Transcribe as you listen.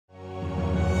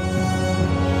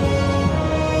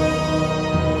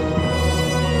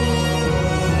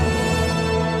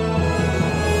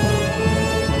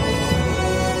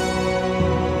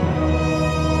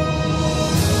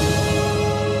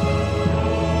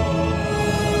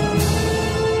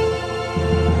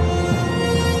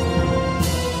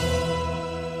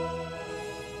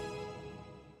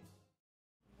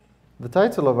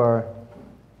title of our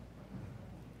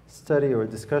study or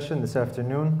discussion this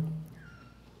afternoon,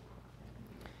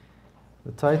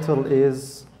 the title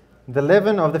is The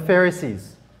Leaven of the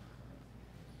Pharisees.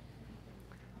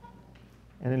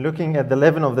 And in looking at the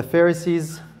leaven of the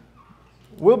Pharisees,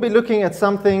 we'll be looking at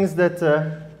some things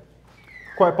that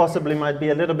quite possibly might be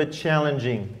a little bit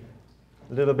challenging,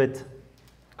 a little bit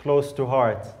close to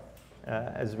heart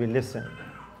as we listen.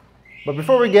 But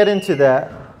before we get into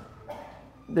that,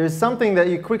 there's something that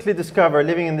you quickly discover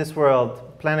living in this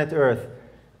world, planet Earth.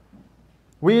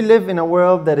 We live in a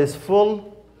world that is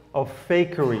full of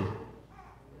fakery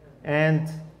and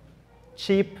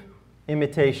cheap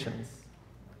imitations.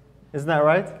 Isn't that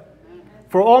right?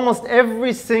 For almost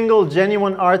every single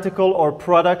genuine article or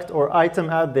product or item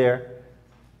out there,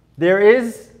 there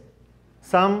is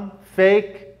some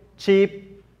fake,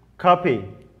 cheap copy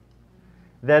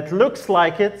that looks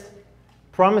like it,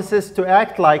 promises to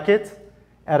act like it,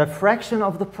 at a fraction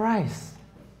of the price.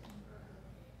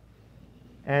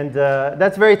 And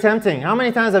that's very tempting. How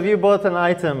many times have you bought an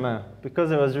item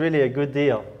because it was really a good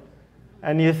deal?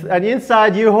 And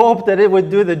inside you hope that it would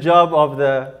do the job of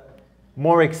the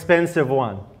more expensive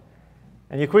one.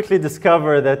 And you quickly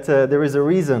discover that there is a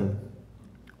reason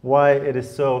why it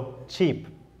is so cheap.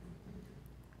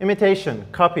 Imitation,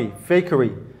 copy,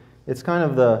 fakery. It's kind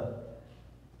of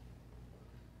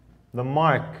the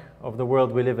mark of the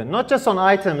world we live in. Not just on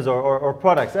items or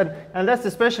products. And that's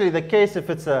especially the case if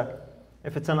it's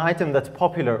an item that's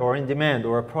popular or in demand,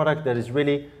 or a product that is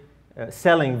really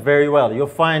selling very well. You'll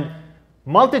find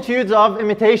multitudes of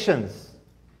imitations.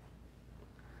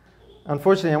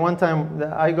 Unfortunately, one time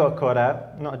I got caught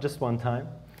out, not just one time.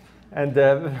 And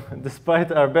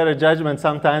despite our better judgment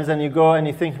sometimes, and you go and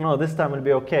you think, no, this time it'll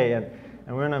be okay. And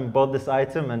we went and bought this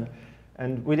item,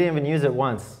 and we didn't even use it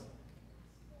once.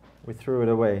 We threw it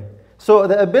away. So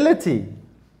the ability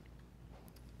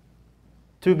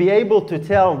to be able to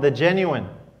tell the genuine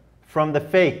from the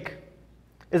fake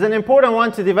is an important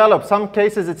one to develop. Some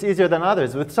cases it's easier than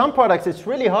others. With some products, it's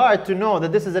really hard to know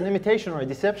that this is an imitation or a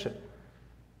deception.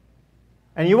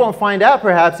 And you won't find out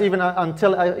perhaps even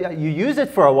until you use it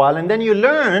for a while, and then you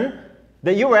learn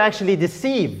that you were actually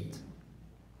deceived.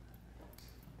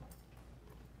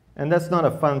 And that's not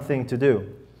a fun thing to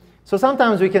do. So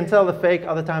sometimes we can tell the fake,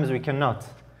 other times we cannot.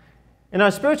 In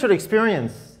our spiritual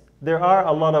experience, there are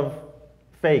a lot of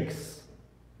fakes.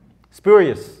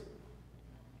 Spurious,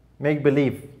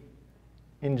 make-believe,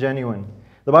 ingenuine.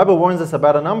 The Bible warns us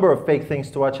about a number of fake things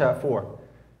to watch out for.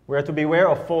 We are to beware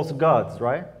of false gods,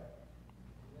 right?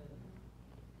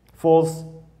 False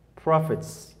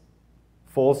prophets,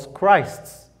 false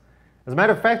Christs. As a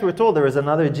matter of fact, we're told there is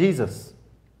another Jesus,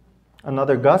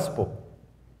 another gospel,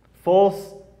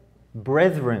 false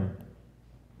brethren,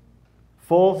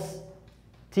 false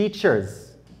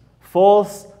teachers,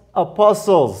 false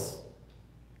apostles,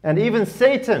 and even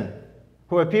Satan,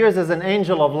 who appears as an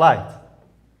angel of light.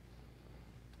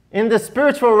 In the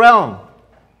spiritual realm,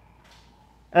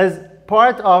 as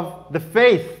part of the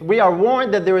faith, we are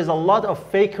warned that there is a lot of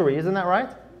fakery, isn't that right?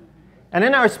 And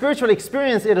in our spiritual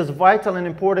experience, it is vital and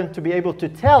important to be able to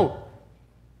tell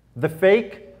the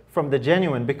fake from the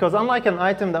genuine, because unlike an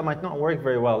item that might not work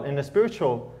very well, in the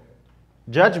spiritual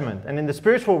judgment and in the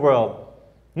spiritual world,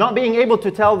 not being able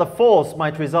to tell the false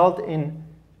might result in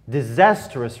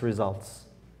disastrous results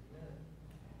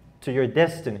to your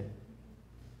destiny,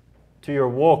 to your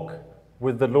walk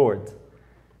with the Lord.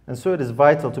 And so it is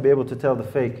vital to be able to tell the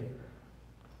fake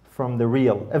from the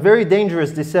real. A very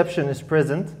dangerous deception is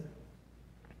present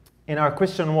in our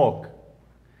Christian walk.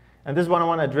 And this is what I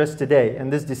want to address today.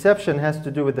 And this deception has to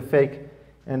do with the fake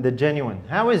and the genuine.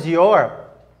 How is your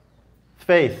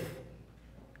faith?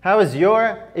 How is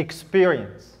your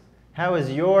experience? How is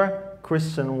your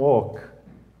Christian walk?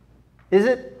 Is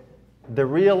it the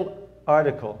real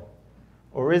article,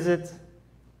 or is it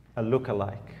a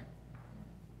look-alike?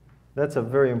 That's a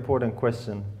very important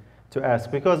question to ask,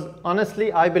 because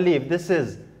honestly, I believe this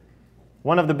is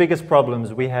one of the biggest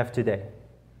problems we have today.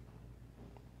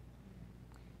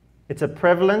 It's a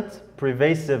prevalent,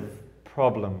 pervasive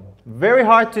problem. Very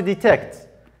hard to detect,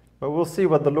 but we'll see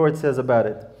what the Lord says about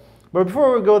it. But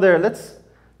before we go there, let's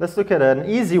look at an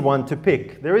easy one to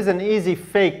pick. There is an easy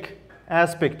fake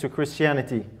aspect to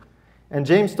Christianity, and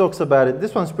James talks about it.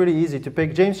 This one's pretty easy to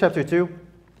pick. James chapter 2.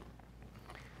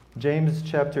 James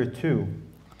chapter 2.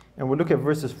 And we'll look at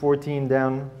verses 14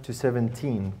 down to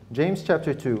 17. James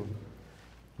chapter 2,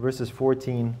 verses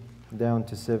 14 down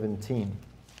to 17.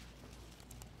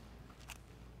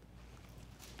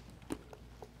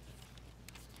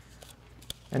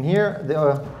 And here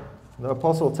the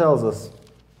apostle tells us,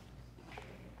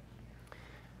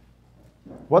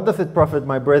 What doth it profit,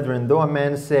 my brethren, though a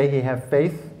man say he have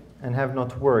faith and have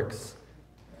not works?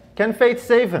 Can faith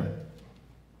save him?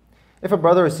 If a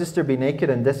brother or sister be naked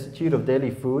and destitute of daily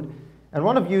food, and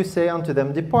one of you say unto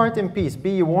them, Depart in peace, be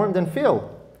ye warmed and filled,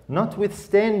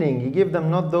 notwithstanding ye give them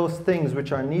not those things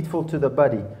which are needful to the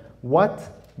body,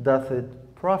 what doth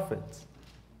it profit?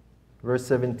 Verse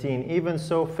 17, even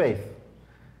so faith,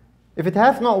 if it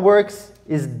hath not works,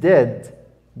 is dead,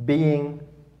 being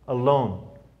alone.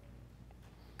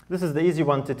 This is the easy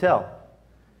one to tell.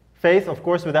 Faith, of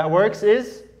course, without works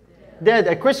is dead.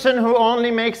 A Christian who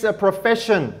only makes a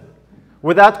profession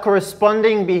without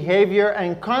corresponding behavior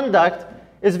and conduct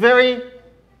is very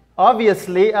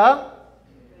obviously a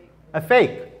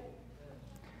fake.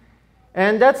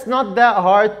 And that's not that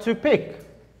hard to pick,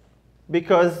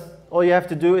 because all you have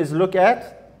to do is look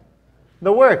at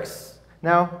the works.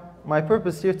 Now, my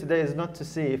purpose here today is not to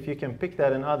see if you can pick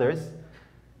that in others.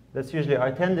 That's usually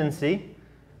our tendency.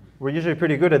 We're usually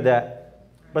pretty good at that.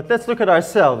 But let's look at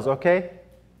ourselves, okay?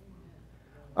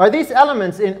 Are these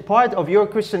elements in part of your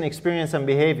Christian experience and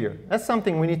behavior? That's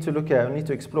something we need to look at, we need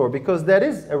to explore, because that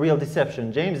is a real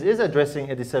deception. James is addressing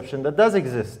a deception that does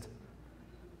exist.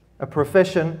 A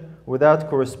profession without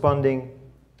corresponding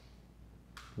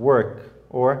work,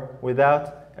 or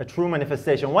without a true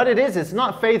manifestation. What it is, it's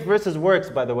not faith versus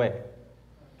works, by the way.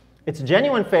 It's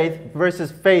genuine faith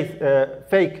versus fake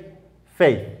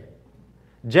faith.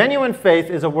 Genuine faith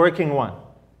is a working one.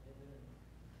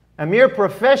 A mere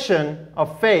profession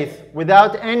of faith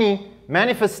without any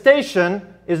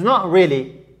manifestation is not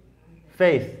really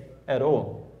faith at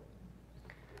all.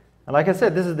 And like I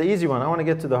said, this is the easy one. I want to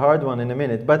get to the hard one in a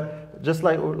minute. But just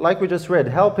like we just read,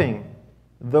 helping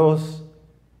those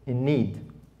in need.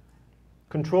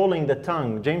 Controlling the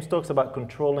tongue. James talks about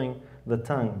controlling the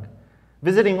tongue.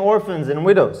 Visiting orphans and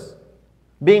widows.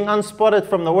 Being unspotted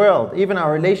from the world. Even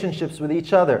our relationships with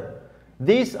each other.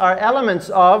 These are elements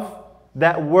of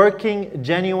that working,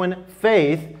 genuine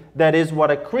faith that is what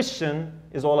a Christian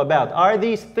is all about. Are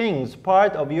these things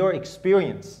part of your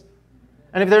experience?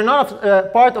 And if they're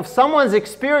not part of someone's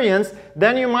experience,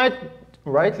 then you might,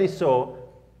 rightly so,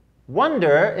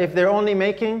 wonder if they're only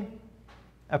making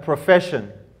a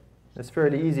profession. That's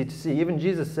fairly easy to see. Even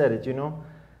Jesus said it, you know.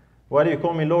 Why do you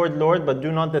call me Lord, Lord, but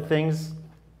do not the things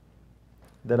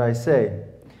that I say?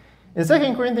 In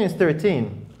 2 Corinthians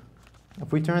 13,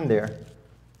 if we turn there,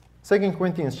 2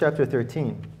 Corinthians chapter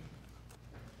 13,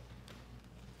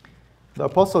 the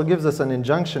apostle gives us an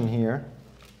injunction here,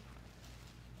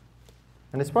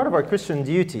 and it's part of our Christian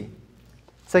duty.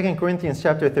 2 Corinthians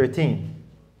chapter 13,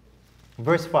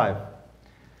 verse 5.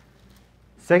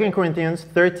 2 Corinthians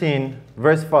 13,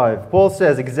 verse 5. Paul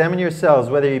says, Examine yourselves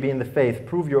whether ye be in the faith.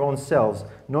 Prove your own selves.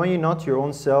 Know ye not your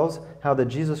own selves how that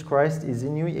Jesus Christ is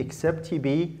in you, except ye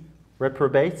be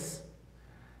reprobates?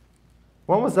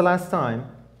 When was the last time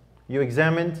you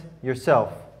examined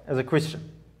yourself as a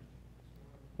Christian?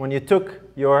 When you took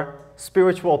your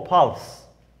spiritual pulse.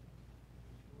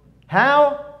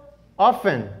 How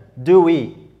often do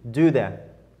we do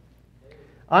that?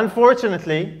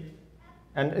 Unfortunately,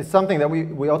 and it's something that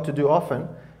we ought to do often,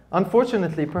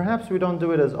 unfortunately, perhaps we don't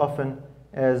do it as often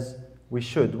as we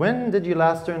should. When did you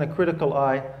last turn a critical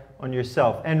eye on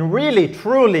yourself and really,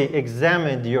 truly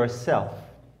examined yourself?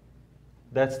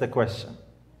 That's the question.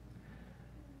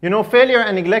 You know, failure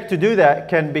and neglect to do that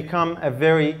can become a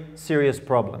very serious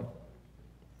problem.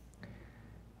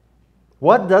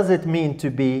 What does it mean to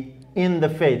be in the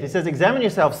faith? He says, examine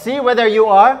yourself. See whether you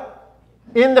are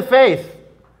in the faith.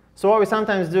 So what we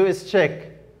sometimes do is check.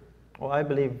 Well, I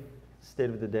believe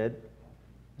state of the dead,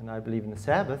 and I believe in the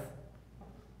Sabbath.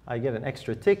 I get an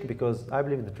extra tick because I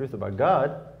believe in the truth about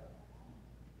God.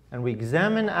 And we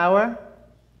examine our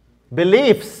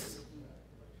beliefs.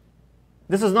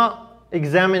 This is not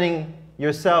examining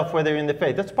yourself whether you're in the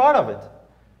faith. That's part of it.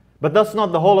 But that's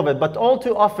not the whole of it. But all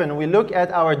too often we look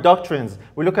at our doctrines,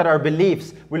 we look at our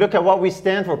beliefs, we look at what we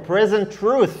stand for, present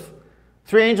truth,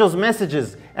 three angels'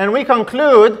 messages, and we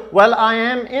conclude, well, I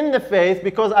am in the faith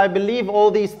because I believe all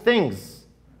these things.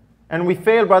 And we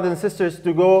fail, brothers and sisters,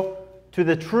 to go to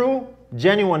the true,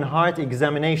 genuine heart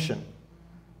examination.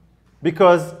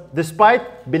 Because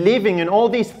despite believing in all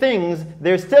these things,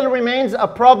 there still remains a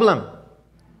problem.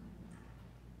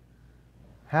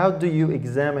 How do you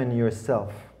examine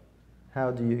yourself?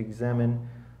 How do you examine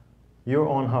your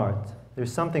own heart?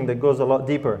 There's something that goes a lot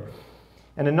deeper.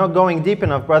 And in not going deep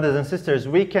enough, brothers and sisters,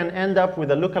 we can end up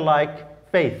with a lookalike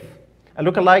faith, a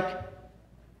lookalike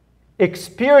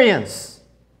experience,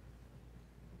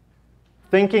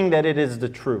 thinking that it is the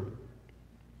true.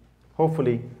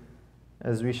 Hopefully,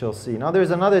 as we shall see. Now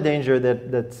there's another danger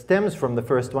that stems from the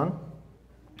first one.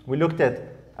 We looked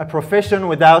at a profession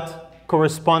without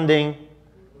corresponding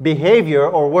behavior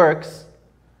or works.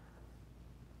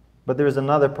 But there is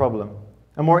another problem,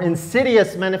 a more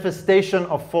insidious manifestation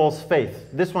of false faith.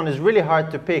 This one is really hard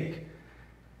to pick.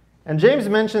 And James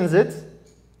mentions it,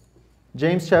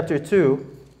 James chapter 2.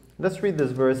 Let's read this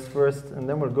verse first, and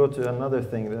then we'll go to another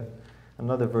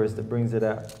verse that brings it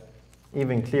out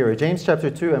even clearer. James chapter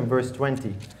 2 and verse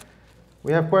 20.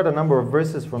 We have quite a number of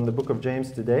verses from the book of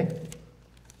James today.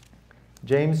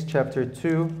 James chapter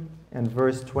 2 and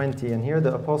verse 20. And here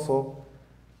the apostle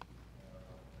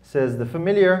says the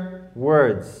familiar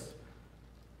words.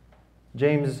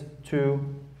 James 2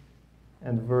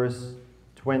 and verse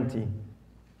 20.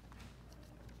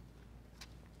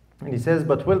 And he says,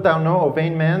 "But wilt thou know, O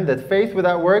vain man, that faith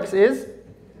without works is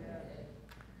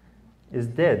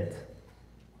dead."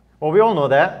 Well, we all know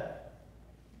that.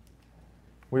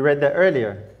 We read that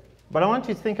earlier. But I want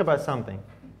you to think about something.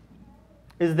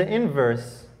 Is the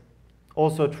inverse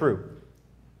also true?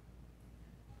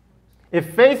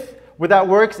 If faith without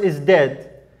works is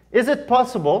dead, is it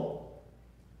possible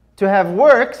to have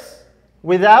works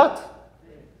without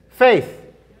faith?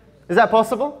 Is that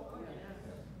possible?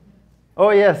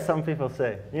 Oh yes, some people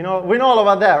say. We know all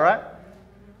about that, right?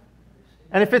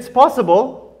 And if it's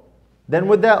possible, then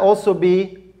would that also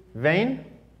be vain?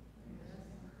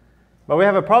 But we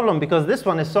have a problem because this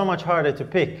one is so much harder to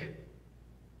pick.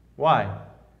 Why?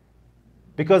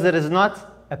 Because it is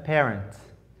not apparent.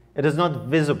 It is not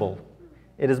visible.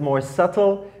 It is more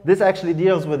subtle. This actually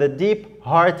deals with a deep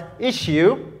heart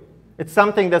issue. It's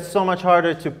something that's so much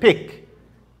harder to pick.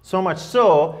 So much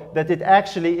so that it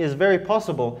actually is very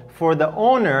possible for the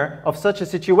owner of such a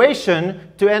situation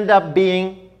to end up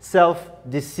being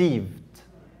self-deceived.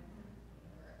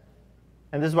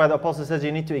 And this is why the apostle says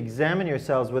you need to examine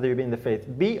yourselves whether you're in the faith.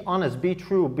 Be honest, be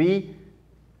true, be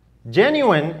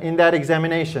genuine in that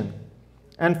examination.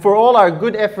 And for all our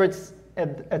good efforts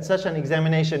at such an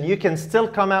examination, you can still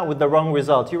come out with the wrong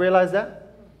result. You realize that?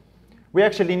 We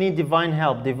actually need divine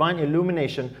help, divine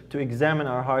illumination to examine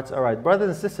our hearts aright. Brothers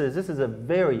and sisters, this is a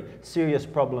very serious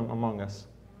problem among us.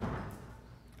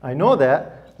 I know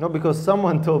that, not because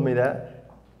someone told me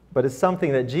that, but it's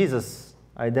something that Jesus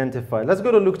identified. Let's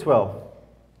go to Luke 12.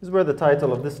 This is where the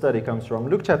title of this study comes from.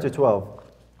 Luke chapter 12.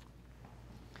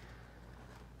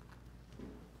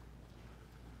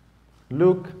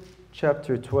 Luke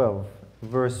chapter 12,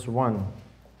 verse 1.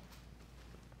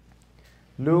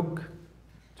 Luke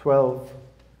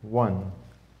 12:1.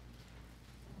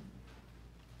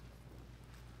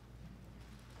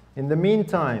 In the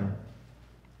meantime,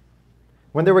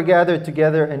 when they were gathered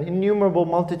together, an innumerable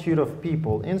multitude of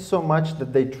people, insomuch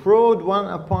that they trod one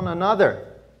upon another,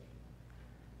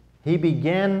 he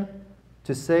began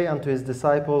to say unto his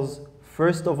disciples,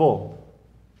 first of all,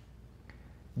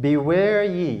 beware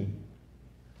ye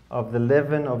of the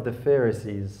leaven of the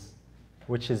Pharisees,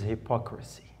 which is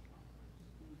hypocrisy.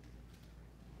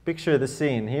 Picture the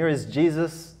scene. Here is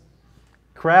Jesus,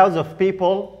 crowds of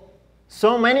people,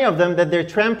 so many of them that they're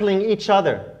trampling each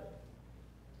other.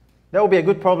 That would be a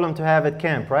good problem to have at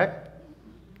camp, right?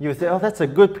 You would say, oh, that's a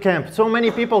good camp. So many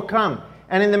people come.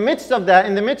 And in the midst of that,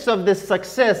 in the midst of this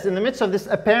success, in the midst of this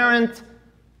apparent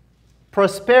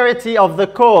prosperity of the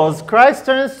cause, Christ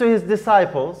turns to his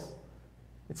disciples.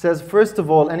 It says, first of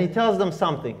all, and he tells them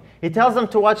something. He tells them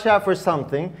to watch out for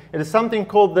something. It is something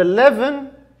called the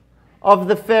leaven of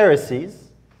the Pharisees,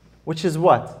 which is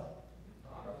what?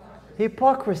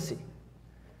 Hypocrisy.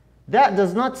 That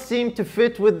does not seem to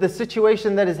fit with the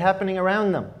situation that is happening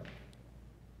around them.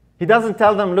 He doesn't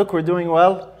tell them, look, we're doing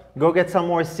well, go get some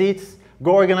more seats,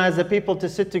 go organize the people to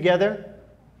sit together.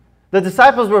 The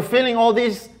disciples were feeling all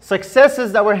these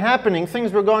successes that were happening.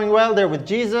 Things were going well. They're with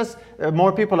Jesus.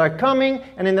 More people are coming.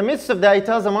 And in the midst of that, he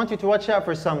tells them, I want you to watch out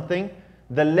for something.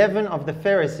 The leaven of the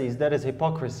Pharisees, that is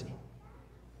hypocrisy.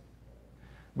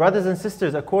 Brothers and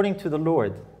sisters, according to the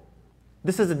Lord,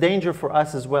 this is a danger for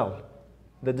us as well,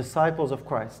 the disciples of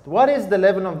Christ. What is the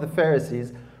leaven of the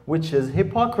Pharisees, which is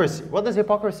hypocrisy? What does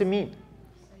hypocrisy mean?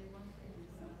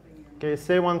 Okay,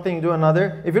 say one thing, do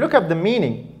another. If you look up the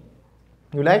meaning,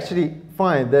 you'll actually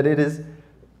find that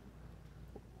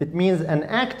it means an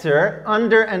actor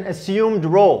under an assumed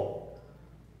role,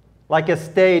 like a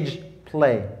stage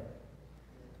play.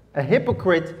 A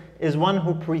hypocrite is one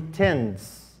who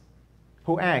pretends,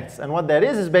 who acts. And what that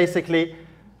is basically,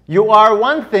 you are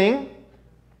one thing,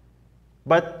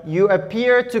 but you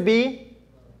appear to be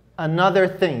another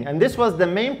thing. And this was the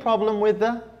main problem with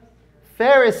the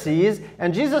Pharisees.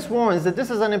 And Jesus warns that this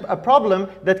is a problem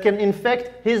that can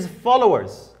infect his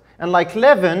followers. And like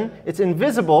leaven, it's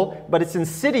invisible, but it's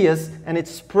insidious and it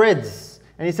spreads.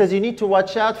 And he says you need to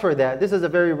watch out for that. This is a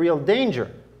very real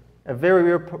danger. a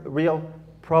very real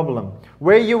problem,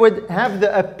 where you would have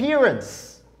the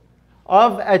appearance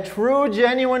of a true,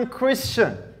 genuine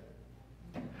Christian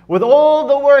with all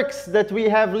the works that we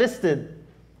have listed,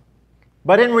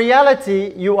 but in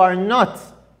reality, you are not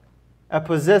a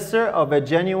possessor of a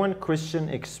genuine Christian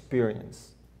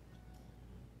experience.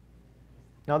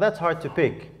 Now that's hard to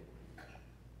pick.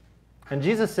 And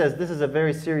Jesus says this is a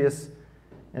very serious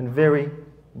and very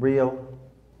real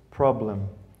problem.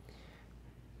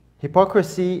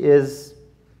 Hypocrisy is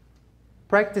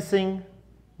practicing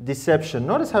deception.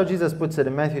 Notice how Jesus puts it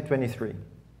in Matthew 23.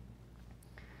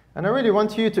 And I really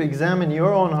want you to examine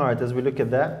your own heart as we look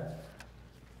at that.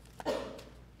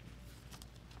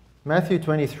 Matthew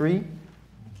 23.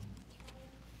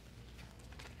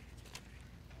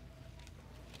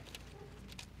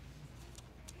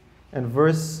 And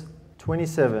verse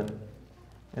 27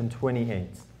 and 28.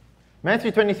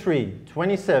 Matthew 23,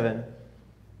 27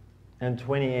 and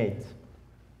 28.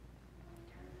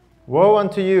 Woe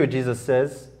unto you, Jesus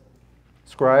says,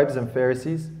 scribes and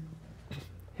Pharisees,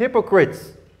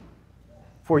 hypocrites!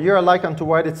 For ye are like unto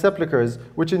whited sepulchres,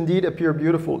 which indeed appear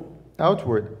beautiful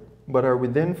outward, but are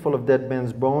within full of dead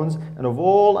men's bones, and of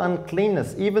all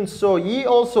uncleanness. Even so, ye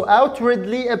also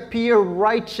outwardly appear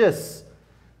righteous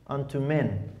unto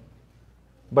men,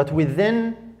 but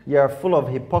within ye are full of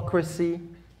hypocrisy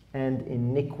and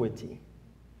iniquity.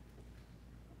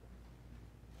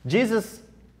 Jesus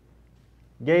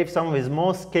gave some of his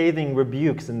most scathing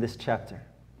rebukes in this chapter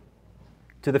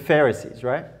to the Pharisees,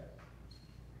 right?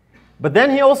 But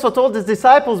then he also told his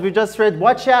disciples, we just read,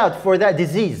 watch out for that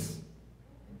disease.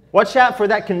 Watch out for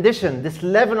that condition, this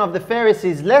leaven of the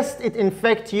Pharisees, lest it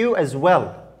infect you as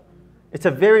well. It's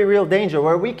a very real danger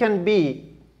where we can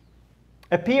be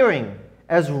appearing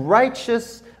as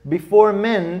righteous before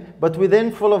men, but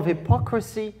within full of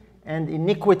hypocrisy and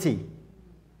iniquity.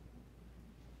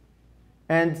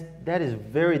 And that is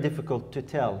very difficult to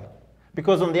tell.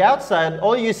 Because on the outside,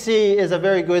 all you see is a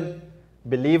very good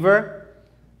believer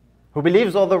who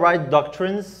believes all the right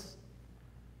doctrines,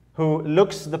 who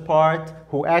looks the part,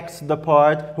 who acts the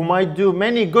part, who might do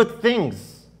many good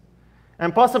things.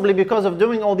 And possibly because of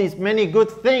doing all these many good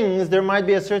things, there might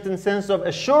be a certain sense of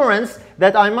assurance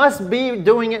that I must be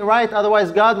doing it right,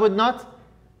 otherwise God would not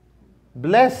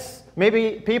bless.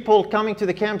 Maybe people coming to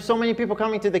the camp, so many people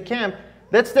coming to the camp,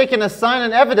 that's taken as sign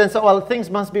and evidence that, well, things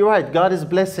must be right. God is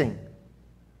blessing.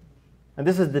 And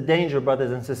this is the danger,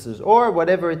 brothers and sisters, or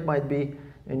whatever it might be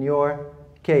in your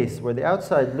case, where the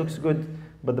outside looks good,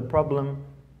 but the problem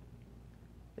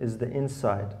is the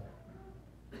inside.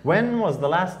 When was the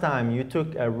last time you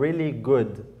took a really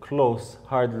good, close,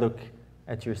 hard look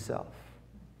at yourself?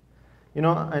 You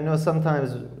know, I know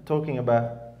sometimes talking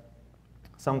about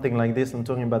something like this, I'm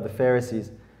talking about the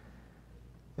Pharisees.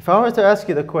 If I were to ask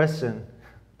you the question,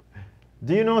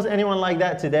 do you know anyone like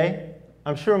that today?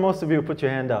 I'm sure most of you put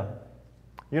your hand up.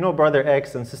 You know brother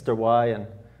X and sister Y,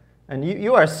 and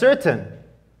you are certain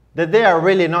that they are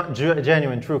really not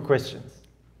genuine, true Christians.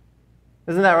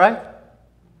 Isn't that right?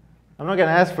 I'm not going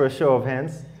to ask for a show of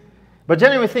hands. But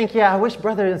genuinely think, yeah, I wish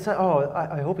brother and sister,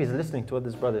 I hope he's listening to what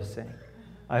this brother is saying.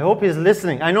 I hope he's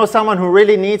listening. I know someone who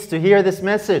really needs to hear this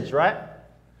message, right?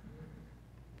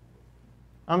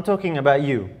 I'm talking about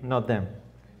you, not them.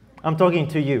 I'm talking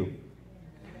to you.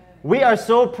 We are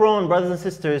so prone, brothers and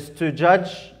sisters, to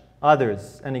judge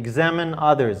others and examine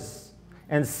others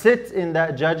and sit in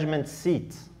that judgment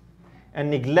seat and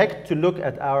neglect to look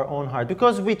at our own heart.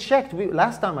 Because we checked,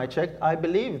 last time I checked, I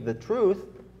believed the truth.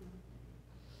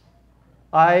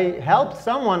 I helped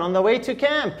someone on the way to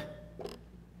camp.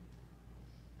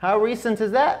 How recent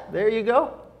is that? There you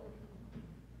go.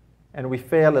 And we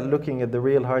fail at looking at the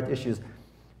real heart issues.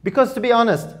 Because to be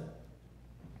honest,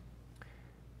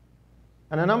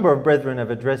 and a number of brethren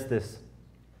have addressed this,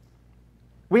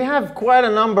 we have quite a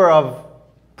number of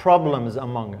problems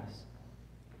among us.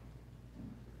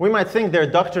 We might think they're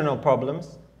doctrinal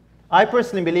problems. I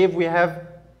personally believe we have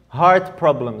heart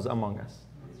problems among us.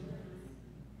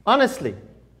 Honestly.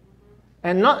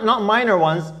 And not minor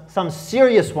ones, some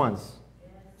serious ones.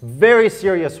 Very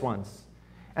serious ones.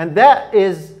 And that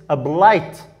is a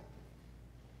blight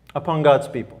upon God's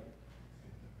people.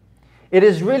 It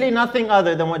is really nothing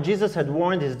other than what Jesus had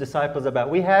warned his disciples about.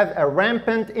 We have a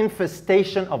rampant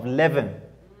infestation of leaven,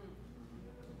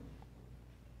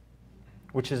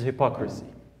 which is hypocrisy,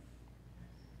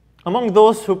 among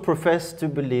those who profess to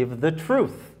believe the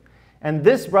truth. And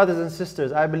this, brothers and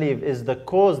sisters, I believe, is the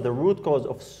cause, the root cause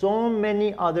of so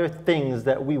many other things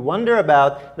that we wonder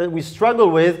about, that we struggle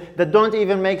with, that don't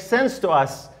even make sense to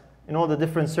us in all the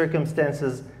different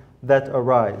circumstances that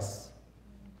arise.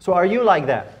 So are you like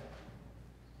that?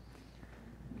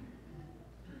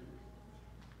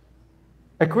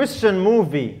 A Christian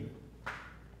movie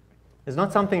is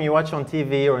not something you watch on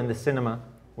TV or in the cinema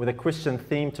with a Christian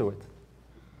theme to it.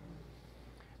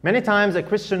 Many times a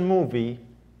Christian movie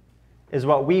is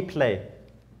what we play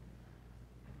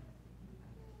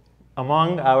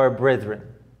among our brethren.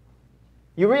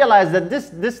 You realize that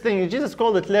this thing, Jesus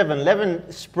called it leaven.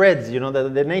 Leaven spreads, you know,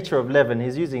 the nature of leaven,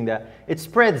 he's using that. It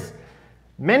spreads.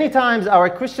 Many times our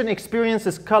Christian experience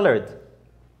is colored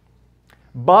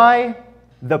by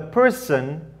the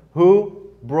person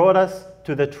who brought us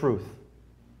to the truth.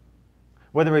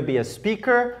 Whether it be a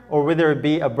speaker or whether it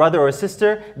be a brother or a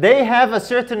sister, they have a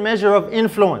certain measure of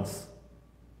influence.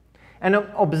 And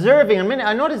observing,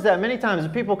 I notice that many times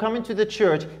people come into the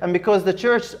church, and because the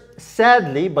church,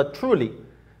 sadly but truly,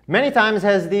 many times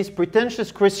has these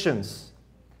pretentious Christians.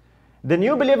 The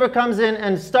new believer comes in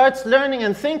and starts learning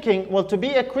and thinking, well, to be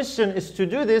a Christian is to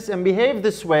do this and behave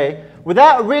this way,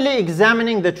 without really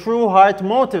examining the true heart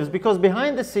motives, because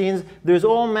behind the scenes there's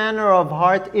all manner of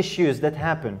heart issues that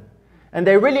happen. And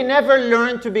they really never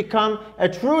learn to become a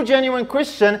true, genuine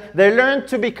Christian. They learn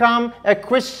to become a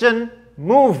Christian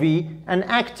movie, an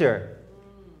actor.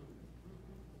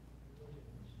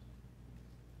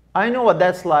 I know what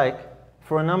that's like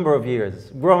for a number of years,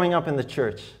 growing up in the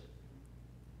church.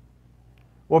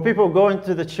 Where people go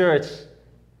into the church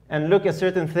and look at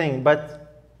certain thing,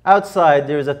 but outside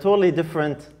there's a totally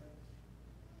different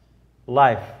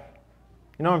life.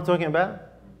 You know what I'm talking about?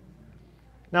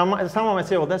 Now, someone might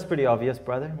say, well, that's pretty obvious,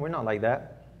 brother. We're not like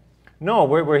that. No,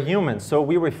 we're humans, so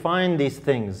we refine these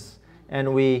things,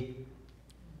 and we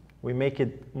make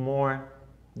it more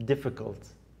difficult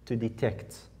to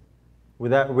detect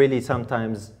without really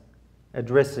sometimes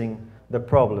addressing the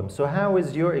problem. So how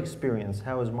is your experience?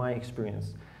 How is my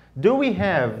experience? Do we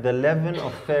have the leaven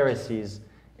of Pharisees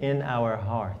in our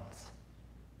hearts?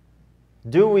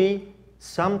 Do we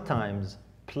sometimes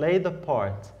play the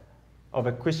part of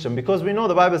a Christian? Because we know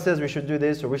the Bible says we should do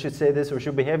this, or we should say this, or we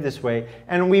should behave this way.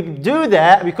 And we do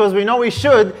that because we know we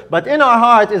should, but in our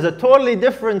heart is a totally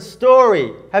different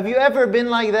story. Have you ever been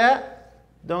like that?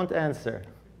 Don't answer.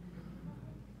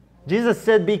 Jesus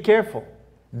said, be careful.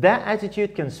 That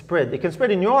attitude can spread. It can spread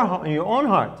in your own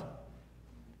heart.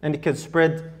 And it can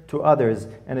spread to others.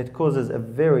 And it causes a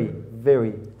very,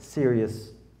 very serious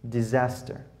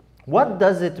disaster. What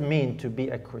does it mean to be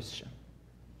a Christian?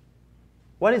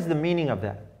 What is the meaning of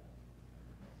that?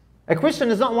 A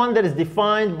Christian is not one that is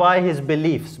defined by his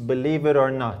beliefs, believe it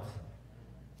or not.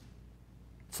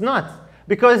 It's not.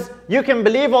 Because you can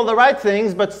believe all the right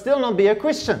things, but still not be a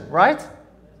Christian, right?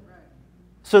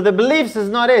 So the beliefs is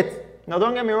not it. Now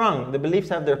don't get me wrong, the beliefs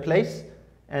have their place,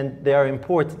 and they are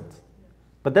important.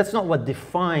 But that's not what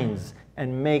defines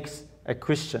and makes a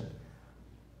Christian.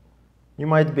 You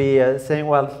might be saying,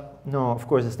 well, no, of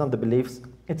course, it's not the beliefs.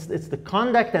 It's the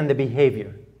conduct and the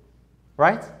behavior,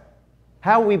 right?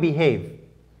 How we behave.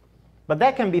 But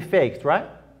that can be faked, right?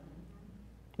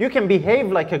 You can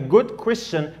behave like a good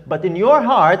Christian, but in your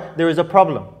heart, there is a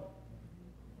problem.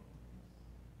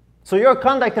 So your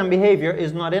conduct and behavior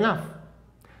is not enough.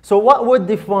 So what would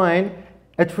define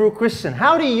a true Christian?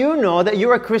 How do you know that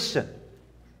you're a Christian?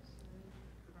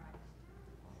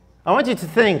 I want you to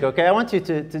think, okay? I want you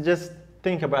to just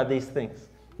think about these things.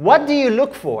 What do you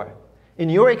look for in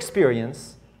your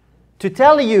experience to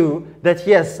tell you that,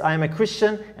 yes, I am a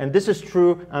Christian and this is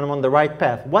true and I'm on the right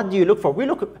path? What do you look for?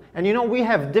 And you know, we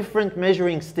have different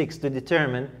measuring sticks to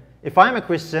determine if I'm a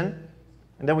Christian,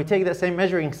 and then we take that same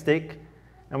measuring stick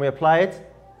and we apply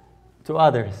it to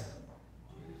others.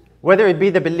 Whether it be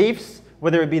the beliefs,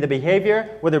 whether it be the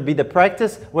behavior, whether it be the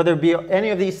practice, whether it be any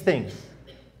of these things.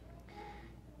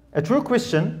 A true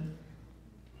Christian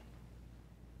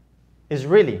is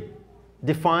really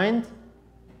defined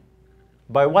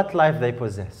by what life they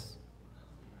possess.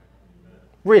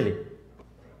 Really.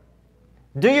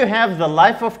 Do you have the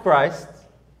life of Christ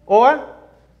or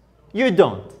you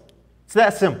don't? It's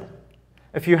that simple.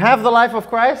 If you have the life of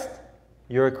Christ,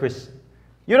 you're a Christian.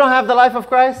 You don't have the life of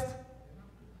Christ,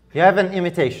 you have an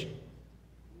imitation.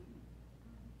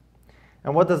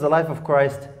 And what does the life of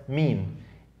Christ mean?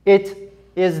 It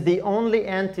is the only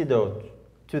antidote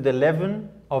to the leaven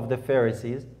of the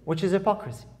Pharisees, which is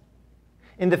hypocrisy.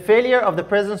 In the failure of the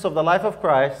presence of the life of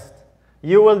Christ,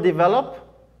 you will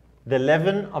develop the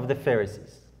leaven of the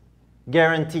Pharisees.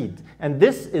 Guaranteed. And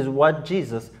this is what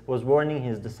Jesus was warning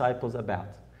his disciples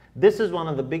about. This is one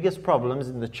of the biggest problems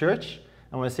in the church.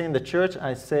 And when I say in the church,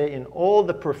 I say in all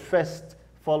the professed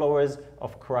followers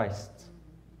of Christ.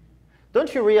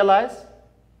 Don't you realize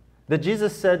that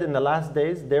Jesus said in the last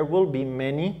days, there will be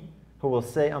many who will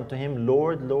say unto him,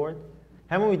 Lord, Lord,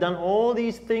 haven't we done all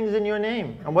these things in your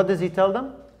name? And what does he tell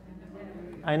them?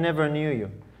 I never knew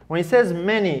you. When he says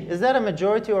many, is that a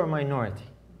majority or a minority?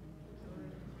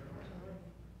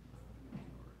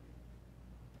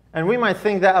 And we might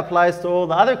think that applies to all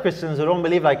the other Christians who don't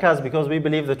believe like us because we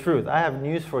believe the truth. I have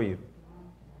news for you.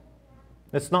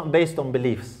 It's not based on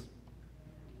beliefs.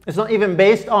 It's not even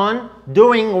based on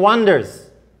doing wonders.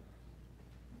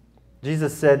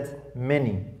 Jesus said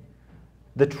many.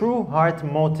 The true heart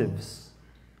motives.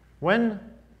 When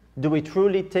do we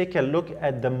truly take a look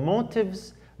at the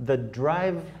motives that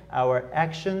drive our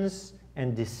actions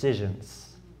and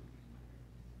decisions?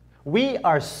 We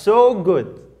are so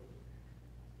good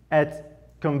at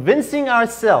convincing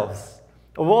ourselves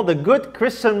of all the good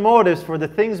Christian motives for the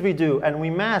things we do, and we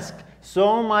mask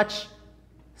so much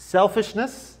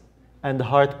selfishness and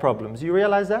heart problems. You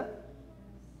realize that?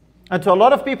 And to a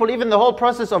lot of people, even the whole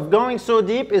process of going so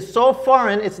deep is so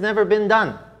foreign, it's never been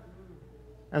done.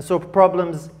 And so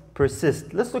problems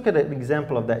persist. Let's look at an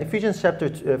example of that. Ephesians chapter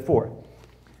 4.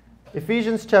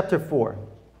 Ephesians chapter 4,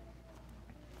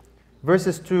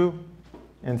 verses 2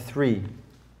 and 3.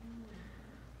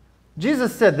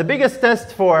 Jesus said the biggest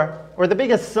test for, or the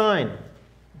biggest sign,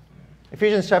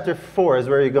 Ephesians chapter 4 is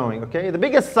where you're going, okay? The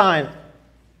biggest sign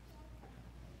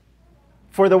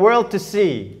for the world to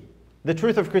see the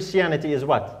truth of Christianity is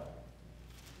what?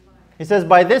 He says,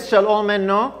 by this shall all men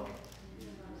know,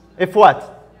 if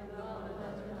what?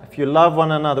 If you love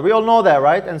one another. We all know that,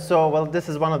 right? And so, well, this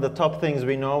is one of the top things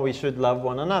we know. We should love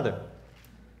one another.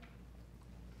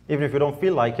 Even if we don't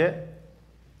feel like it.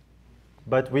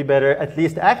 But we better at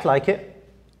least act like it.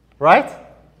 Right?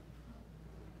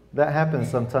 That happens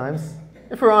sometimes.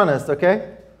 If we're honest,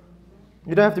 okay?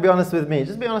 You don't have to be honest with me.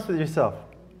 Just be honest with yourself.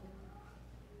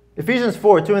 Ephesians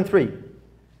 4, 2 and 3.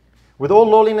 With all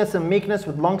lowliness and meekness,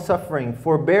 with long-suffering,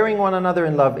 forbearing one another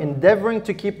in love, endeavoring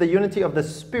to keep the unity of the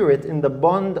Spirit in the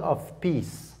bond of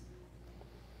peace.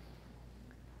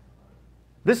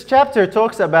 This chapter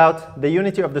talks about the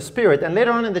unity of the Spirit, and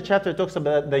later on in the chapter it talks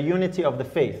about the unity of the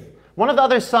faith. One of the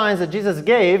other signs that Jesus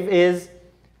gave is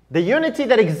the unity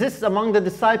that exists among the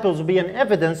disciples will be an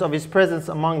evidence of His presence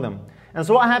among them. And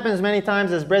so what happens many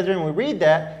times as brethren, we read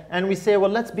that and we say,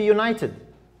 well, let's be united.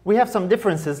 We have some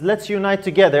differences, let's unite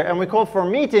together. And we call for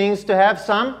meetings to have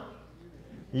some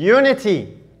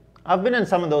unity. I've been in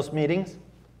some of those meetings.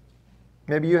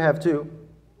 Maybe you have too.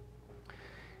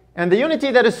 And the unity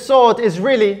that is sought is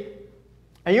really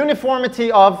a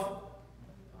uniformity of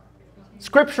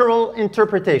scriptural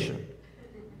interpretation.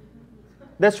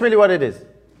 That's really what it is.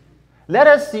 Let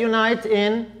us unite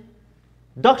in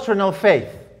doctrinal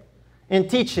faith, in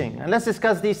teaching, and let's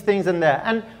discuss these things and that.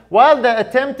 And while the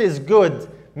attempt is good,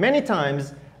 many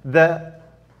times the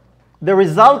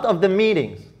result of the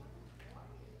meetings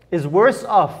is worse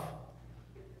off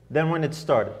than when it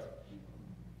started.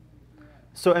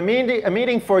 So a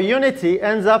meeting for unity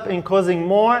ends up in causing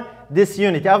more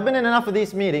disunity. I've been in enough of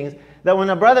these meetings that when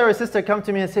a brother or sister come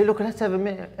to me and say, look, let's have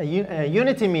a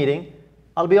unity meeting,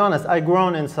 I'll be honest, I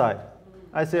groan inside.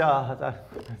 I say,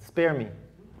 spare me.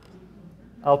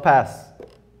 I'll pass.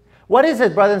 What is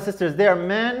it, brothers and sisters? They are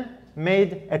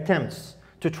man-made attempts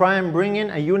to try and bring in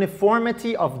a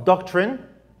uniformity of doctrine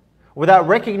without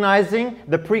recognizing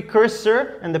the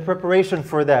precursor and the preparation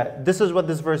for that. This is what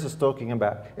this verse is talking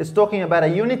about. It's talking about a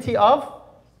unity of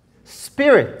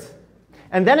spirit.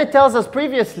 And then it tells us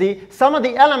previously some of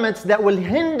the elements that will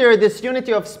hinder this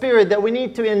unity of spirit that we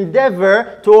need to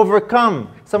endeavor to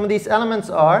overcome. Some of these elements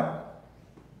are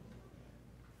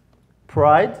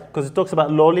pride, because it talks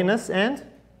about lowliness and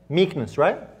meekness,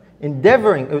 right?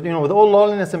 Endeavoring, with all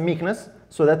lowliness and meekness.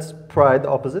 So that's pride, the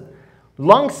opposite.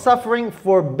 Long-suffering,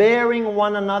 forbearing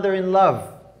one another in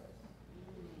love.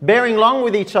 Bearing long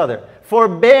with each other.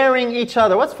 Forbearing each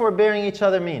other. What's forbearing each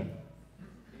other mean?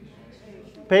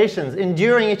 Patience.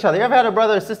 Enduring each other. You ever had a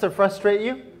brother or sister frustrate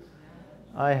you?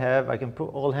 I have. I can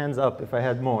put all hands up if I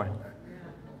had more.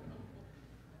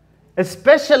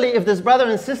 Especially if this brother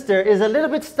and sister is a little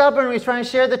bit stubborn when you try and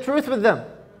share the truth with them.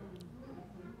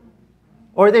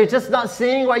 Or they're just not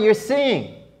seeing what you're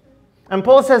seeing. And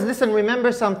Paul says, listen,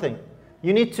 remember something.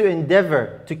 You need to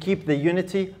endeavor to keep the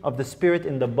unity of the Spirit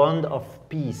in the bond of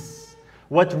peace.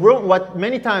 What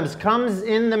many times comes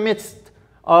in the midst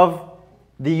of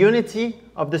the unity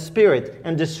of the Spirit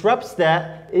and disrupts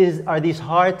that are these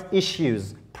heart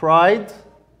issues. Pride,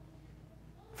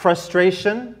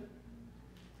 frustration,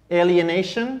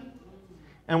 alienation,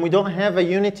 and we don't have a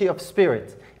unity of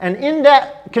spirit. And in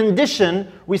that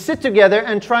condition, we sit together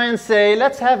and try and say,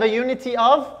 let's have a unity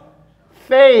of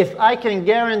faith. I can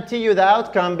guarantee you the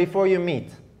outcome before you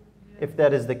meet, if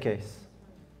that is the case.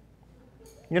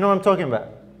 You know what I'm talking about?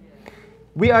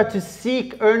 We are to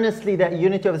seek earnestly that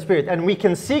unity of the Spirit. And we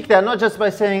can seek that not just by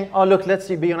saying, oh, look, let's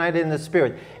be united in the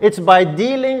Spirit. It's by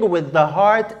dealing with the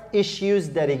heart issues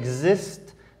that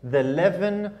exist, the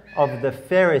leaven of the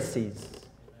Pharisees.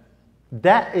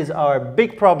 That is our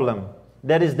big problem.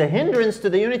 That is the hindrance to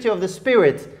the unity of the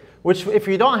Spirit, which if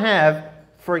you don't have,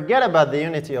 forget about the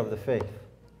unity of the faith.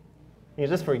 You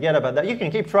just forget about that. You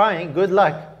can keep trying. Good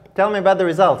luck. Tell me about the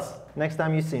results next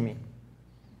time you see me.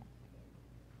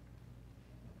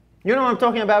 You know what I'm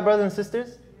talking about, brothers and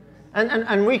sisters?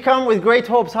 And we come with great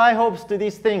hopes, high hopes to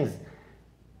these things.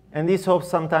 And these hopes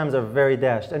sometimes are very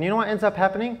dashed. And you know what ends up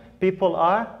happening? People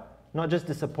are not just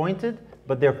disappointed,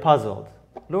 but they're puzzled.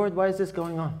 Lord, why is this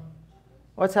going on?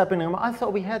 What's happening? I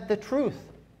thought we had the truth.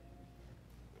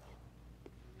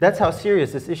 That's how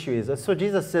serious this issue is. So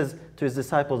Jesus says to his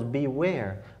disciples,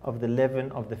 beware of the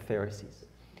leaven of the Pharisees.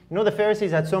 You know, the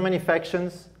Pharisees had so many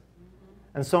factions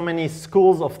and so many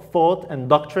schools of thought and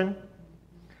doctrine.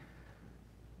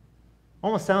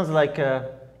 Almost sounds like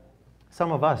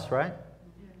some of us, right?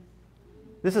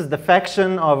 This is the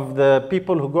faction of the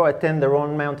people who go attend their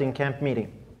own mountain camp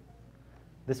meeting.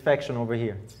 This faction over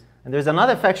here. And there's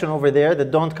another faction over there that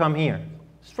don't come here.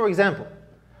 Just for example.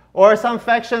 Or some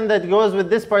faction that goes with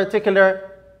this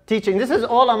particular teaching. This is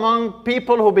all among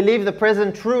people who believe the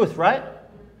present truth, right?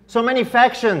 So many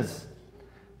factions.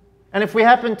 And if we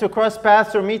happen to cross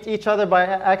paths or meet each other by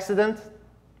accident,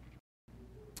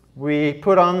 we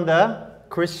put on the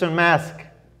Christian mask.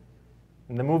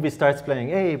 And the movie starts playing.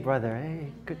 Hey, brother.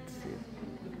 Hey, good to see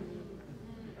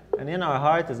you. And in our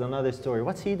heart is another story.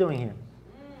 What's he doing here?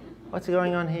 What's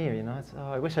going on here? You know, it's,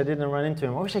 oh, I wish I didn't run into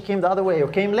him. I wish I came the other way or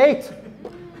came late.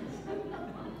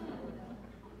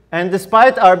 And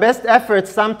despite our best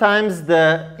efforts, sometimes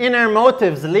the inner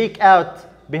motives leak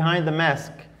out behind the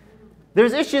mask.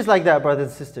 There's issues like that, brothers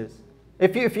and sisters.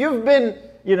 If you've been,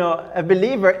 a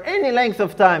believer any length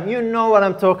of time, you know what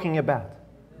I'm talking about.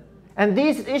 And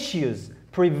these issues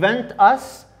prevent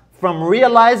us from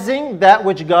realizing that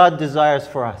which God desires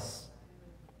for us.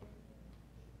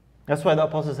 That's why the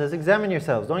apostle says, examine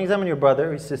yourselves. Don't examine your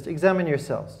brother or sister. Examine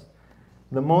yourselves.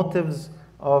 The motives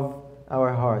of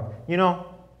our heart.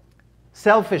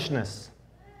 Selfishness,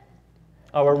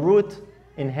 our root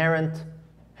inherent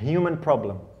human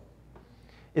problem,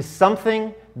 is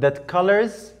something that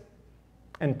colors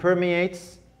and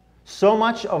permeates so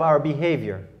much of our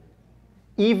behavior,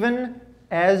 even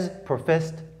as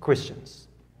professed Christians.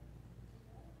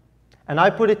 And I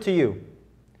put it to you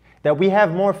that we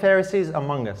have more Pharisees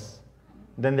among us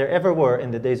than there ever were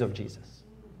in the days of Jesus.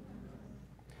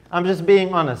 I'm just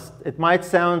being honest. It might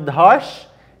sound harsh.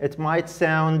 It might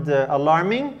sound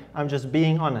alarming. I'm just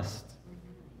being honest.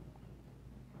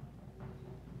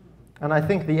 And I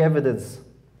think the evidence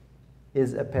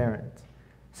is apparent.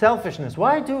 Selfishness.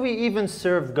 Why do we even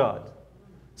serve God?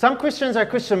 Some Christians are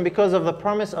Christian because of the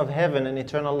promise of heaven and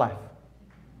eternal life.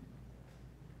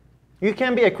 You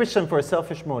can be a Christian for a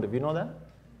selfish motive. You know that?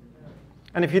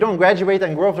 And if you don't graduate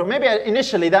and grow from, maybe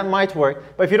initially that might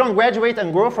work, but if you don't graduate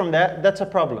and grow from that, that's a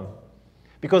problem.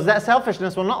 Because that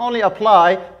selfishness will not only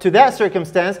apply to that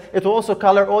circumstance, it will also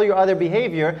color all your other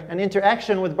behavior and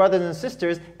interaction with brothers and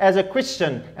sisters as a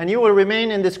Christian. And you will remain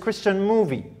in this Christian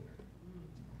movie.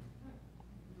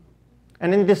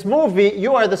 And in this movie,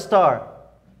 you are the star.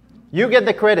 You get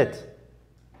the credit.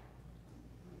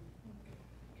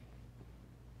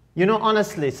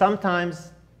 Honestly,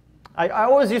 sometimes, I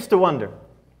always used to wonder,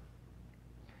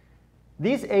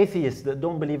 these atheists that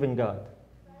don't believe in God,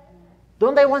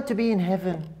 don't they want to be in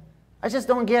heaven? I just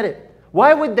don't get it.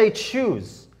 Why would they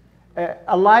choose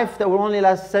a life that will only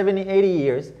last 70, 80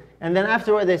 years, and then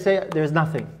afterward they say there's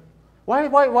nothing?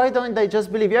 Why don't they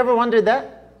just believe? You ever wondered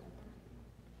that?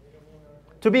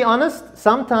 To be honest,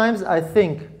 sometimes I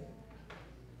think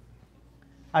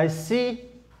I see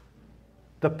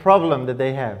the problem that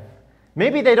they have.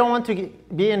 Maybe they don't want to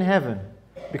be in heaven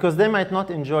because they might not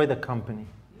enjoy the company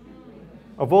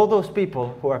of all those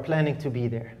people who are planning to be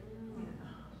there.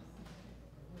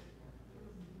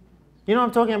 You know what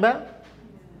I'm talking about?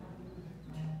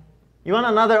 You want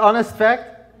another honest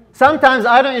fact? Sometimes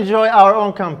I don't enjoy our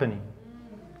own company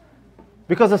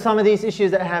because of some of these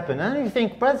issues that happen. And you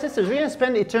think, brothers and sisters, we're going to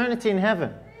spend eternity in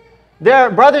heaven. There are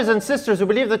brothers and sisters who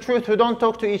believe the truth who don't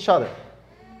talk to each other.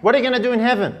 What are you going to do in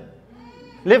heaven?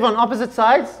 Live on opposite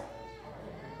sides?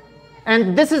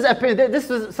 And this is,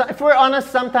 if we're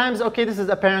honest, sometimes, this is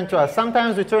apparent to us.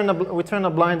 Sometimes we turn a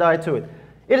blind eye to it.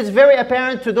 It is very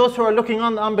apparent to those who are looking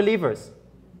on the unbelievers.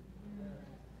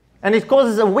 And it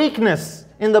causes a weakness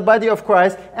in the body of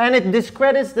Christ, and it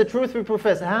discredits the truth we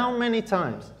profess. How many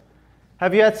times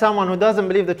Have you had someone who doesn't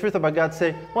believe the truth about God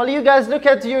say, well, you guys look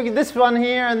at you, this one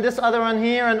here and this other one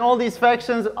here and all these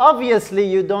factions. Obviously,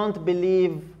 you don't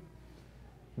believe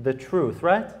the truth,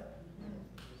 right?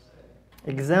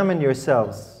 Examine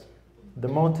yourselves, the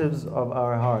motives of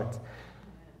our heart.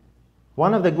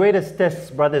 One of the greatest tests,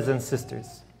 brothers and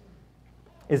sisters,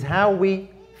 is how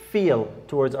we feel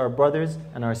towards our brothers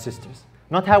and our sisters.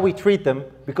 Not how we treat them,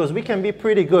 because we can be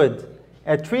pretty good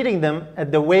at treating them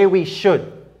at the way we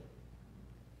should.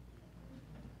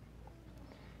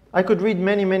 I could read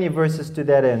many, many verses to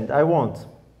that end. I won't.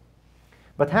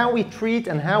 But how we treat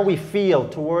and how we feel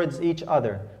towards each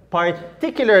other,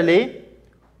 particularly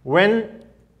when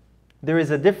there is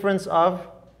a difference of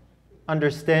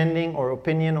understanding or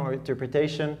opinion or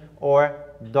interpretation or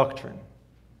doctrine.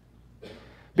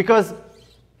 Because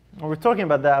we're talking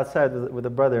about that outside with a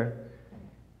brother.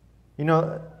 You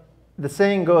know, the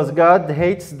saying goes, God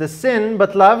hates the sin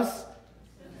but loves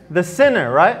the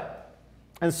sinner, right?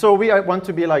 And so we want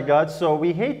to be like God, so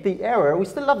we hate the error. We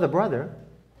still love the brother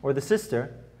or the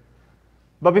sister.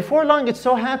 But before long, it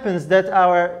so happens that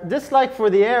our dislike for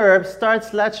the error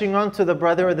starts latching on to the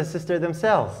brother or the sister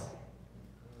themselves.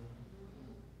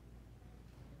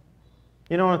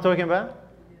 You know what I'm talking about?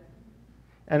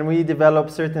 And we develop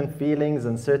certain feelings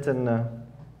and certain,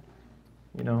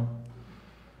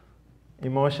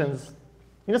 emotions.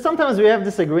 You know, sometimes we have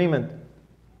disagreement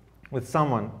with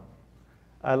someone.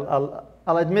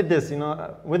 I'll admit this,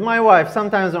 with my wife,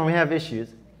 sometimes when we have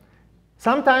issues,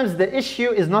 sometimes the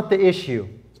issue is not the issue.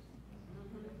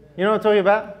 You know what I'm talking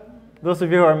about? Those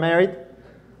of you who are married.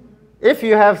 If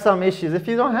you have some issues, if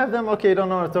you don't have them, okay, you don't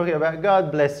know what I'm talking about,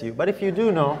 God bless you. But if you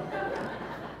do know,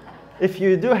 if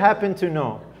you do happen to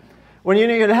know, when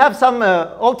you have some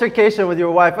altercation with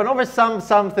your wife and over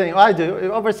something, I do,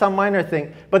 over some minor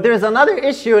thing, but there's another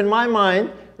issue in my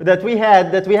mind that we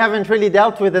haven't really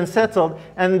dealt with and settled,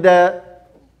 and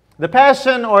the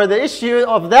passion or the issue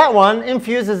of that one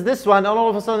infuses this one, and all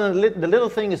of a sudden the little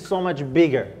thing is so much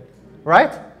bigger,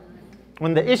 right?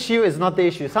 When the issue is not the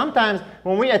issue. Sometimes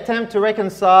when we attempt to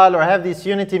reconcile or have these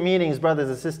unity meetings, brothers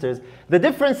and sisters, the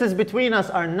differences between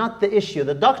us are not the issue.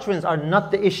 The doctrines are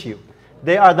not the issue.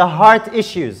 They are the heart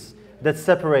issues that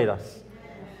separate us.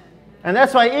 And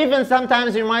that's why even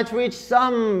sometimes you might reach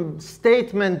some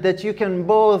statement that you can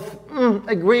both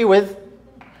agree with,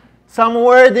 some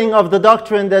wording of the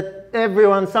doctrine that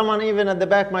someone even at the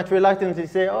back might reluctantly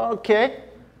say, oh, okay,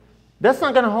 that's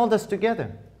not going to hold us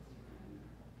together.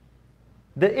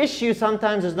 The issue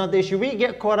sometimes is not the issue. We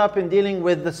get caught up in dealing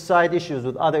with the side issues,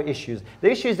 with other issues. The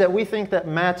issues that we think that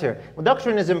matter. Well,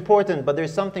 doctrine is important, but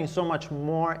there's something so much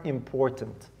more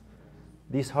important.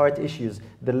 These heart issues,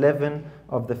 the leaven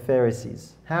of the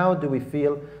Pharisees. How do we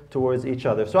feel towards each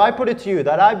other? So I put it to you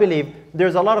that I believe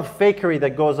there's a lot of fakery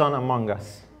that goes on among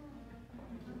us.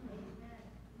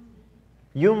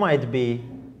 You might be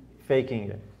faking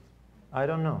it. I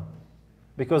don't know.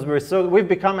 Because we've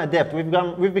become adept.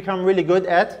 We've become really good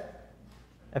at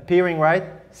appearing right,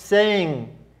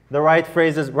 saying the right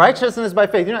phrases. Righteousness by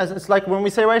faith. You know, it's like when we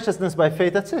say righteousness by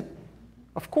faith, that's it.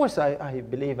 Of course I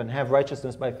believe and have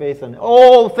righteousness by faith and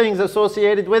all things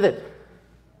associated with it.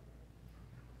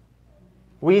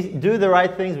 We do the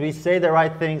right things. We say the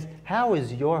right things. How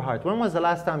is your heart? When was the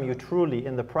last time you truly,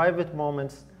 in the private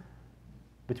moments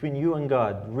between you and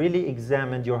God, really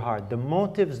examined your heart? The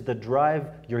motives that drive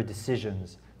your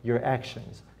decisions, your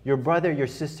actions. Your brother, your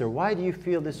sister, why do you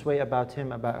feel this way about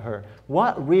him, about her?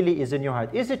 What really is in your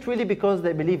heart? Is it really because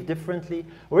they believe differently?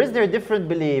 Or is their different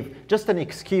belief just an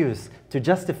excuse to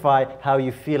justify how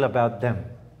you feel about them?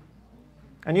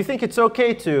 And you think it's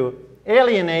okay to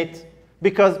alienate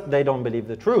because they don't believe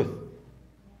the truth.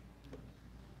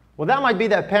 Well, that might be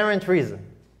the apparent reason.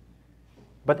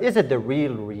 But is it the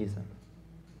real reason?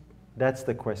 That's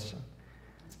the question.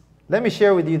 Let me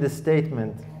share with you the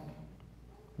statement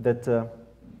that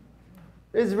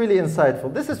is really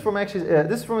insightful. This is from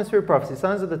Spirit Prophecy,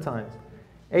 Signs of the Times,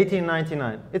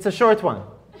 1899. It's a short one.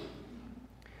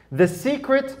 The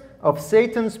secret of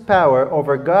Satan's power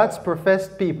over God's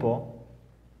professed people,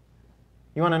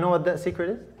 you want to know what that secret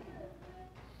is?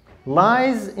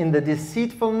 Lies in the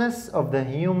deceitfulness of the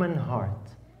human heart.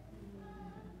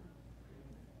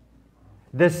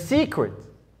 The secret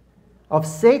of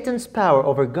Satan's power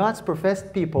over God's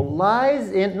professed people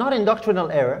lies not in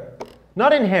doctrinal error,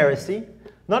 not in heresy,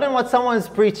 not in what someone is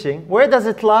preaching. Where does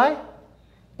it lie?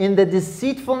 In the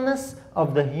deceitfulness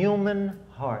of the human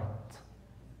heart.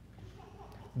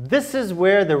 This is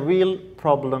where the real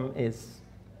problem is.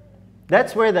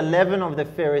 That's where the leaven of the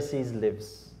Pharisees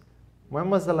lives. When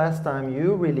was the last time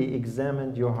you really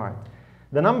examined your heart?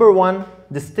 The number one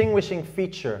distinguishing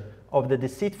feature of the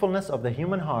deceitfulness of the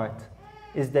human heart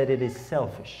is that it is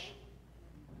selfish.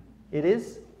 It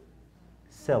is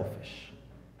selfish.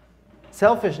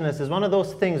 Selfishness is one of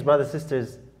those things, brothers and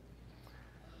sisters,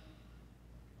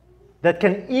 that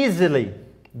can easily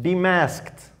be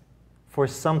masked for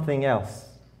something else.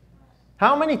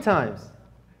 How many times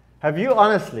have you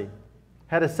honestly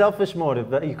had a selfish motive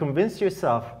that you convinced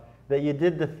yourself that you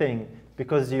did the thing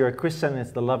because you're a Christian and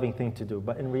it's the loving thing to do,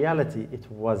 but in reality it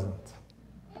wasn't?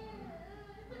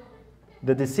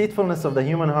 The deceitfulness of the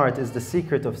human heart is the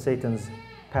secret of Satan's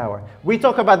power. We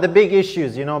talk about the big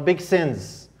issues, big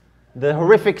sins, the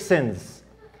horrific sins.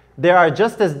 There are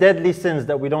just as deadly sins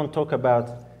that we don't talk about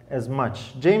as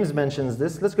much. James mentions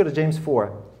this. Let's go to James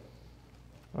 4.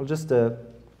 I'll just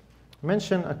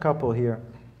mention a couple here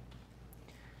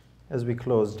as we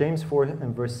close. James 4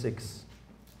 and verse 6.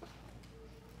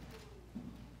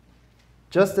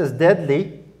 Just as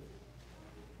deadly,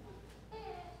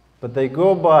 but they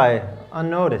go by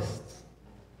unnoticed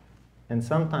and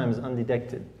sometimes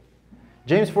undetected.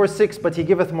 James 4:6, but he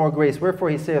giveth more grace. Wherefore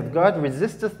he saith, God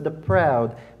resisteth the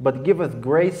proud, but giveth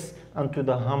grace unto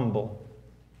the humble.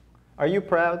 Are you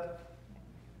proud?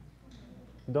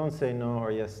 Don't say no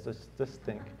or yes, just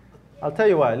think. I'll tell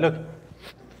you why. Look,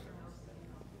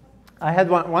 I had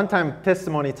one time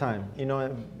testimony time,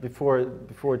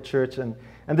 before church, and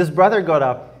this brother got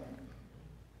up.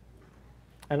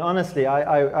 And honestly,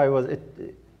 I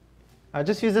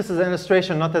just use this as an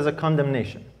illustration, not as a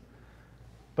condemnation.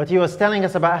 But he was telling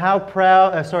us about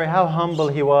how humble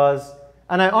he was.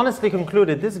 And I honestly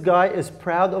concluded, this guy is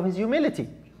proud of his humility.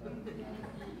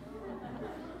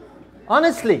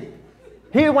 Honestly.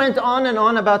 He went on and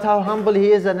on about how humble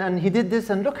he is, and he did this,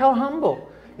 and look how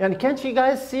humble. And can't you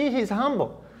guys see he's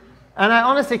humble? And I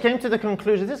honestly came to the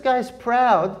conclusion, this guy is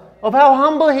proud of how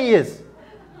humble he is.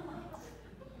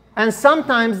 And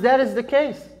sometimes that is the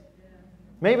case.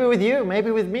 Maybe with you,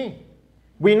 maybe with me.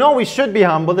 We know we should be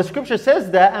humble. The scripture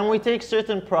says that, and we take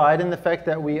certain pride in the fact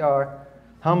that we are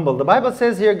humble. The Bible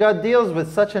says here God deals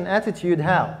with such an attitude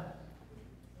how?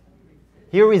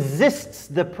 He resists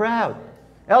the proud.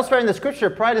 Elsewhere in the scripture,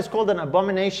 pride is called an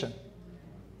abomination.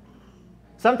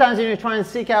 Sometimes when you try and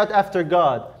seek out after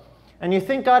God, and you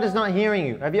think God is not hearing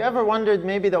you, have you ever wondered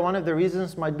maybe that one of the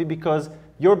reasons might be because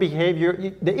your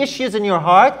behavior, the issues in your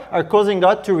heart are causing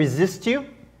God to resist you?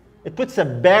 It puts a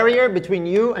barrier between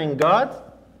you and God.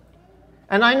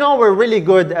 And I know we're really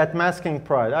good at masking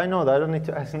pride. I know that. I don't need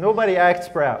to ask. Nobody acts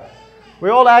proud. We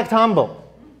all act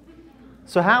humble.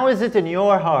 So how is it in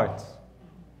your heart?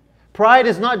 Pride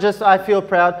is not just I feel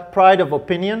proud. Pride of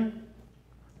opinion.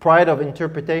 Pride of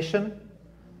interpretation.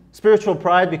 Spiritual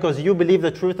pride because you believe the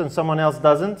truth and someone else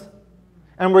doesn't.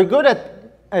 And we're good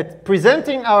at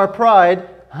presenting our pride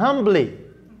humbly.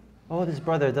 Oh, this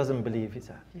brother doesn't believe. He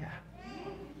said, yeah.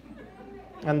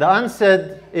 And the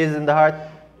unsaid is in the heart,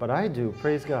 but I do,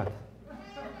 praise God.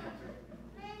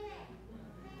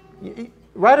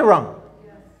 Right or wrong?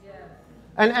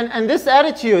 And this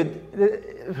attitude,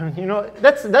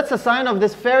 that's a sign of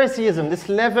this Phariseeism, this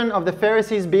leaven of the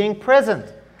Pharisees being present.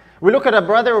 We look at a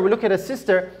brother or we look at a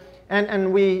sister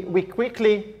and we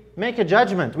quickly make a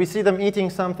judgment. We see them eating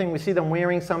something, we see them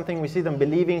wearing something, we see them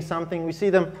believing something, we see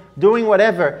them doing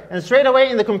whatever. And straight away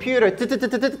in the computer,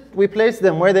 we place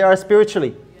them where they are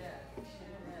spiritually.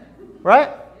 Right?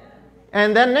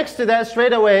 And then next to that,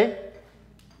 straight away,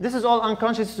 this is all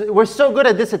unconscious. We're so good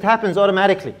at this, it happens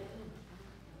automatically.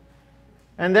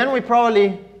 And then we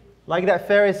probably, like that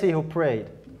Pharisee who prayed,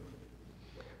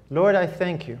 Lord, I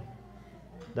thank you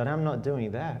that I'm not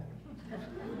doing that.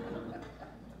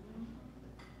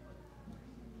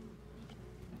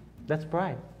 That's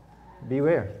pride.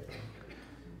 Beware.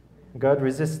 God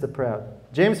resists the proud.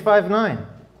 James 5:9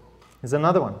 is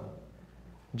another one.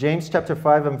 James chapter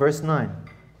 5 and verse 9.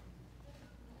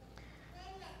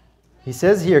 He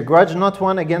says here, grudge not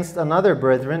one against another,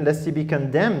 brethren, lest ye be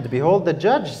condemned. Behold, the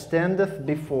judge standeth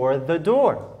before the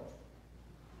door.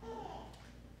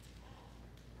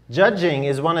 Judging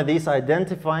is one of these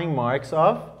identifying marks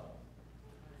of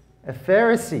a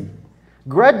Pharisee.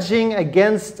 Grudging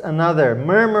against another,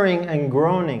 murmuring and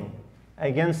groaning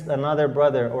against another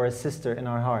brother or a sister in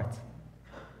our heart.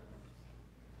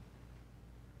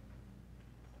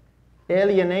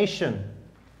 Alienation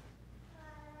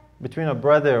between a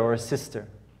brother or a sister.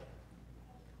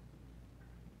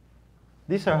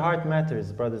 These are heart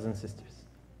matters, brothers and sisters.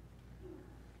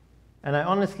 And I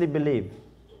honestly believe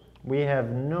we have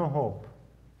no hope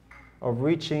of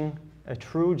reaching a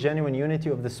true, genuine unity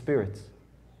of the Spirit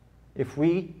if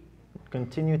we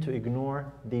continue to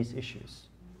ignore these issues.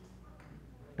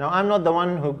 Now, I'm not the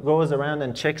one who goes around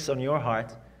and checks on your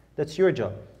heart. That's your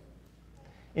job.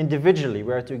 Individually,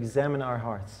 we are to examine our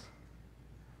hearts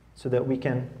so that we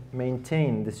can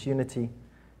maintain this unity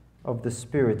of the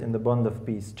Spirit in the bond of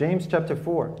peace. James chapter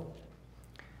 4.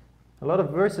 A lot of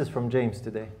verses from James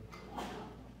today.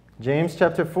 James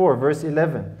chapter 4, verse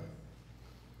 11.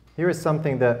 Here is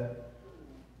something that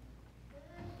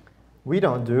we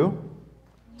don't do.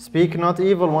 Speak not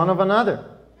evil one of another,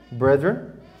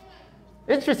 brethren.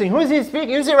 Interesting. Who is he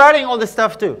speaking? Who's he writing all this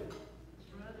stuff to?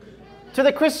 To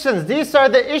the Christians. These are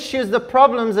the issues, the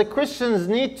problems that Christians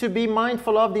need to be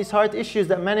mindful of, these heart issues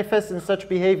that manifest in such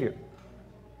behavior.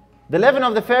 The leaven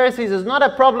of the Pharisees is not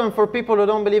a problem for people who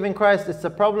don't believe in Christ. It's a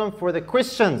problem for the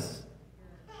Christians.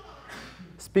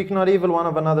 Speak not evil one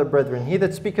of another, brethren. He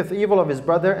that speaketh evil of his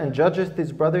brother and judgeth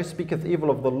his brother speaketh evil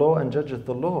of the law and judgeth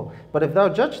the law. But if thou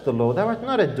judge the law, thou art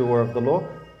not a doer of the law,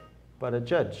 but a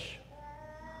judge.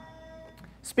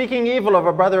 Speaking evil of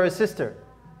a brother or a sister.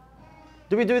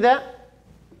 Do we do that?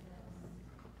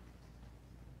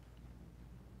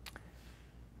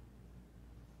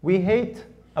 We hate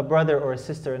a brother or a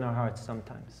sister in our hearts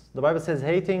sometimes. The Bible says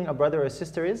hating a brother or a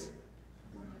sister is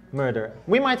murder.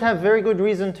 We might have very good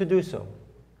reason to do so.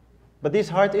 But these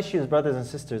heart issues, brothers and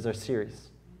sisters, are serious.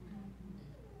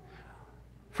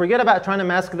 Forget about trying to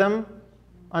mask them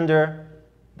under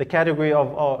the category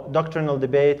of doctrinal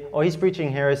debate, or he's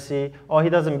preaching heresy, or he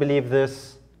doesn't believe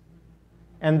this,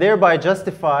 and thereby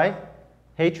justify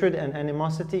hatred and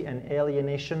animosity and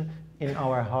alienation in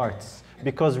our hearts.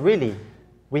 Because really,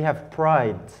 we have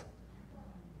pride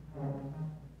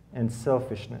and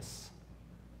selfishness.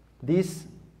 These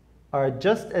are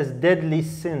just as deadly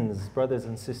sins, brothers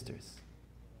and sisters,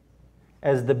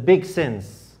 as the big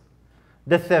sins,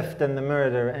 the theft and the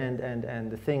murder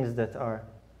and the things that are,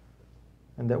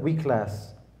 and that we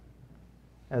class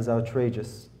as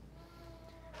outrageous.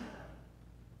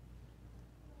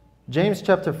 James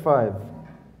chapter 5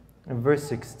 and verse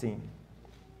 16.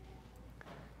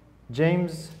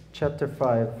 James chapter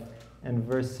 5 and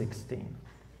verse 16.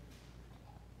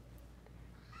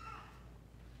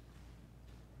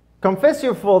 Confess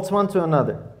your faults one to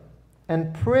another,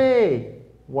 and pray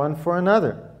one for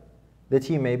another, that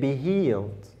ye may be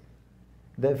healed.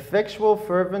 The effectual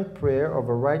fervent prayer of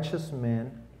a righteous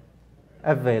man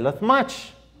availeth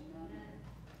much.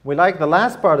 We like the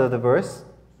last part of the verse,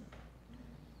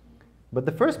 but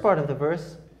the first part of the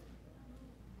verse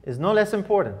is no less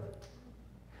important.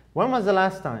 When was the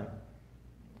last time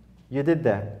you did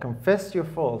that? Confess your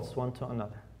faults one to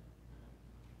another.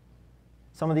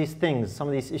 Some of these things, some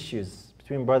of these issues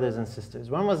between brothers and sisters.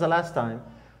 When was the last time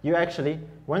you actually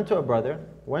went to a brother,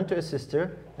 went to a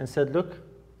sister, and said, look,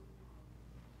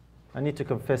 I need to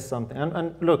confess something.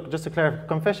 And look, just to clarify,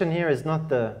 confession here is not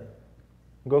the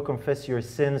go confess your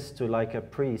sins to like a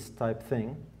priest type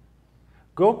thing.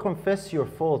 Go confess your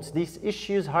faults, these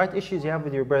issues, heart issues you have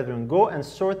with your brethren. Go and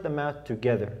sort them out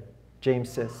together, James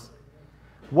says.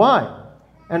 Why?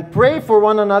 And pray for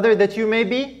one another that you may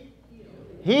be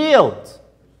healed.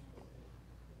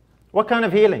 What kind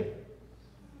of healing?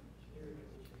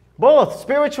 Both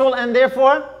spiritual and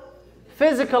therefore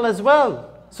physical as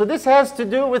well. So this has to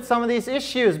do with some of these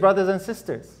issues, brothers and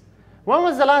sisters. When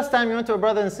was the last time you went to a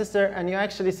brother and sister and you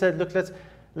actually said, look,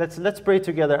 let's pray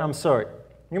together, I'm sorry.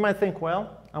 You might think,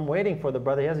 well, I'm waiting for the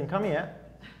brother, he hasn't come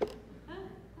yet.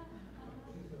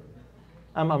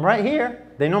 I'm right here,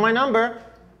 they know my number.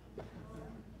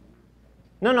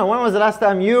 No, when was the last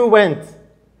time you went?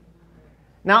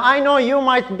 Now I know you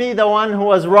might be the one who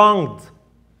was wronged.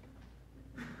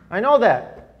 I know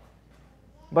that.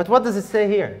 But what does it say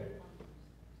here?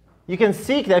 You can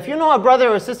seek that. If you know a brother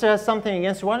or sister has something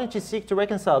against you, why don't you seek to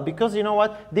reconcile? Because you know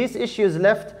what? These issues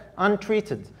left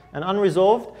untreated and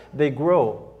unresolved, they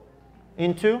grow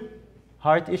into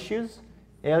heart issues,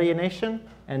 alienation,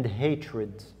 and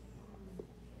hatred.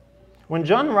 When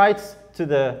John writes to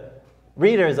the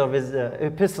readers of his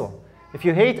epistle, if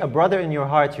you hate a brother in your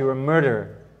heart, you're a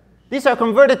murderer. These are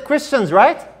converted Christians,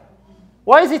 right?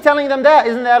 Why is he telling them that?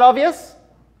 Isn't that obvious?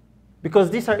 Because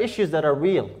these are issues that are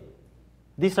real.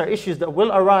 These are issues that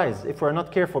will arise if we're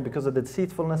not careful because of the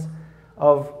deceitfulness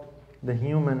of the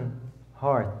human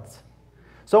heart.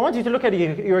 So I want you to look at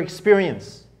your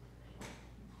experience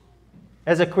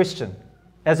as a Christian,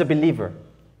 as a believer.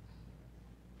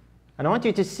 And I want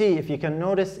you to see if you can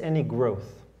notice any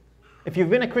growth. If you've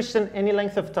been a Christian any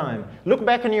length of time, look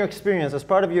back on your experience as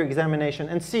part of your examination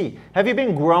and see, have you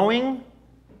been growing?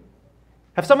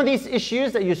 Have some of these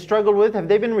issues that you struggle with, have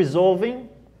they been resolving?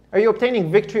 Are you obtaining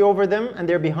victory over them and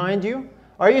they're behind you?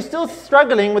 Are you still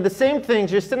struggling with the same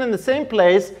things? You're still in the same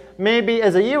place maybe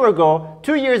as a year ago,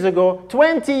 2 years ago,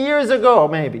 20 years ago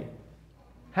maybe.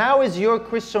 How is your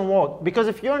Christian walk? Because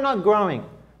if you're not growing,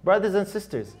 brothers and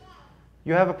sisters,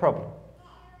 you have a problem.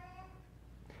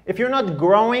 If you're not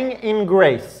growing in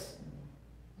grace,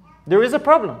 there is a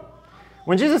problem.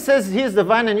 When Jesus says He is the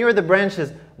vine and you are the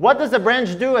branches, what does the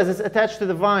branch do as it's attached to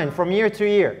the vine from year to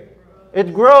year?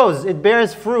 It grows, it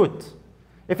bears fruit.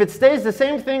 If it stays the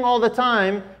same thing all the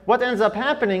time, what ends up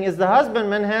happening is the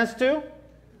husbandman has to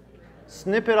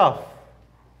snip it off.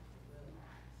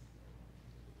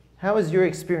 How is your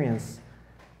experience?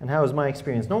 And how is my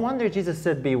experience? No wonder Jesus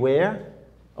said, beware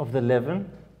of the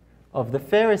leaven of the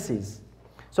Pharisees.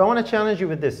 So I want to challenge you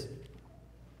with this.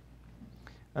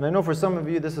 And I know for some of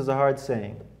you this is a hard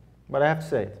saying, but I have to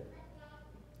say it.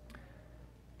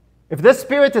 If this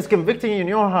Spirit is convicting you in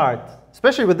your heart,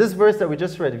 especially with this verse that we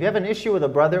just read, if you have an issue with a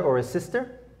brother or a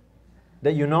sister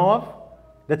that you know of,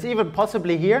 that's even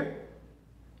possibly here,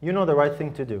 you know the right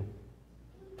thing to do.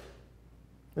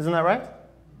 Isn't that right?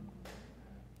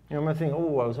 You know, I'm thinking,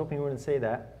 oh, I was hoping you wouldn't say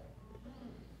that.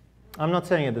 I'm not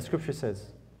saying it, the scripture says.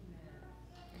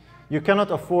 You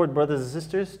cannot afford, brothers and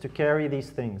sisters, to carry these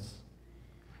things.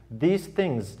 These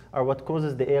things are what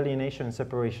causes the alienation and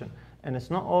separation. And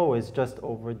it's not always just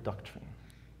over doctrine.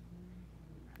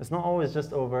 It's not always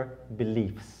just over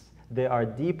beliefs. There are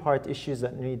deep heart issues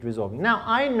that need resolving. Now,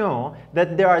 I know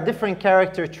that there are different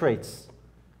character traits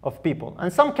of people.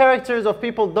 And some characters of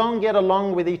people don't get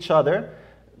along with each other.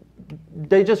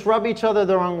 They just rub each other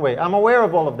the wrong way. I'm aware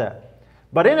of all of that.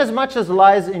 But inasmuch as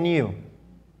lies in you,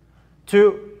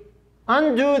 to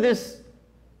undo this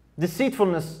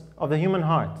deceitfulness of the human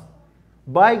heart,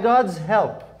 by God's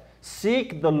help,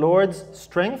 seek the Lord's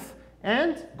strength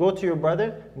and go to your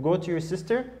brother, go to your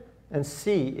sister, and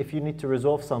see if you need to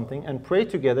resolve something and pray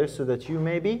together so that you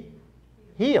may be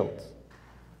healed.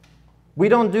 We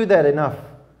don't do that enough.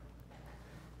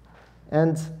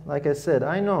 And like I said,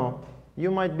 I know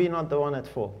you might be not the one at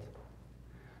fault,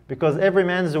 because every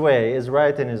man's way is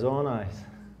right in his own eyes.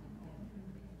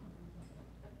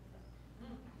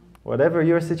 Whatever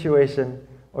your situation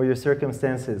or your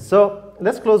circumstances. So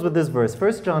let's close with this verse,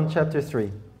 1 John chapter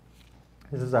 3.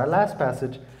 This is our last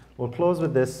passage. We'll close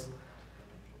with this.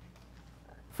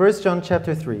 1 John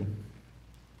chapter 3,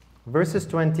 verses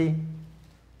 20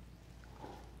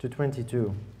 to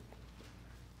 22.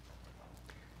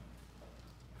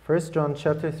 1 John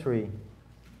chapter 3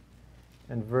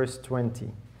 and verse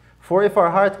 20. For if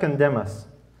our heart condemn us,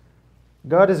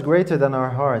 God is greater than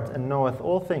our heart and knoweth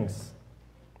all things.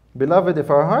 Beloved, if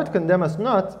our heart condemn us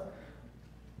not,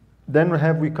 then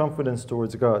have we confidence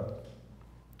towards God.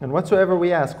 And whatsoever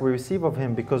we ask, we receive of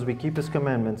Him, because we keep His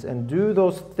commandments and do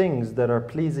those things that are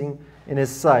pleasing in His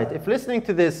sight. If listening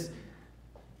to this,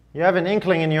 you have an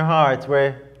inkling in your heart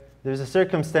where there's a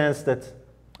circumstance that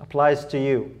applies to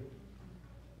you,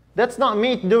 that's not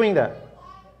me doing that.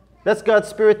 That's God's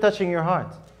Spirit touching your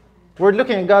heart. We're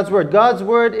looking at God's Word. God's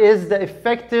Word is the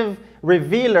effective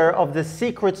revealer of the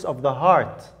secrets of the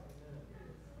heart.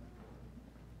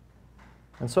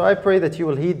 And so I pray that you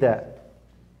will heed that.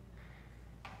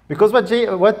 Because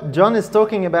what John is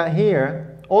talking about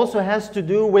here also has to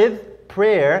do with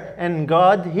prayer and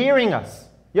God hearing us.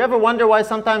 You ever wonder why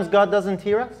sometimes God doesn't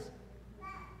hear us?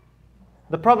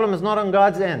 The problem is not on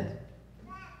God's end.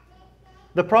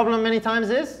 The problem many times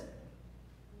is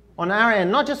on our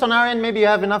end. Not just on our end, maybe you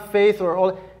have enough faith or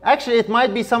all. Actually, it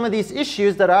might be some of these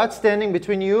issues that are outstanding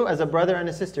between you as a brother and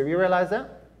a sister. You realize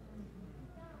that?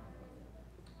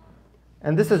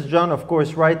 And this is John, of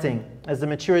course, writing as the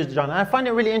mature John. I find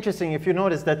it really interesting if you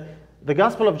notice that the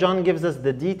Gospel of John gives us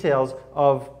the details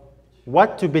of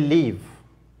what to believe.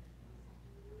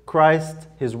 Christ,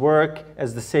 His work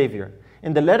as the Savior.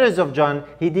 In the letters of John,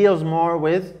 he deals more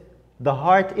with the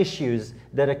heart issues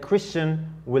that a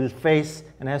Christian will face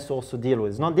and has to also deal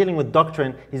with. He's not dealing with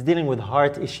doctrine, he's dealing with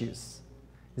heart issues.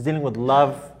 He's dealing with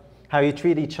love, how you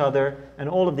treat each other, and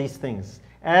all of these things.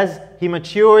 As he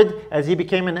matured, as he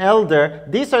became an elder,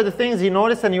 these are the things he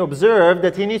noticed and he observed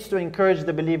that he needs to encourage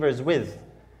the believers with.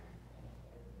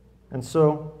 And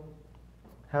so,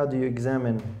 how do you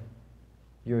examine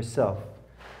yourself?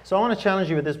 So I want to challenge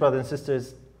you with this, brothers and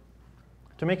sisters,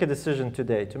 to make a decision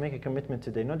today, to make a commitment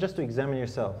today, not just to examine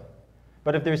yourself,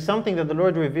 but if there's something that the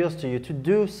Lord reveals to you, to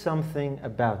do something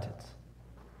about it.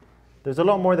 There's a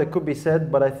lot more that could be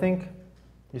said, but I think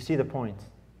you see the point.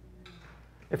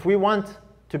 If we want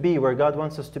to be where God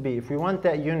wants us to be, if we want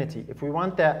that unity, if we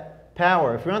want that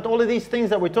power, if we want all of these things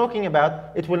that we're talking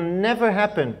about, it will never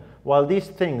happen while these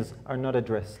things are not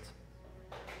addressed.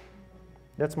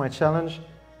 That's my challenge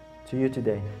to you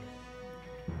today.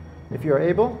 If you are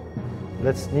able,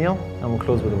 let's kneel and we'll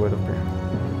close with a word of prayer.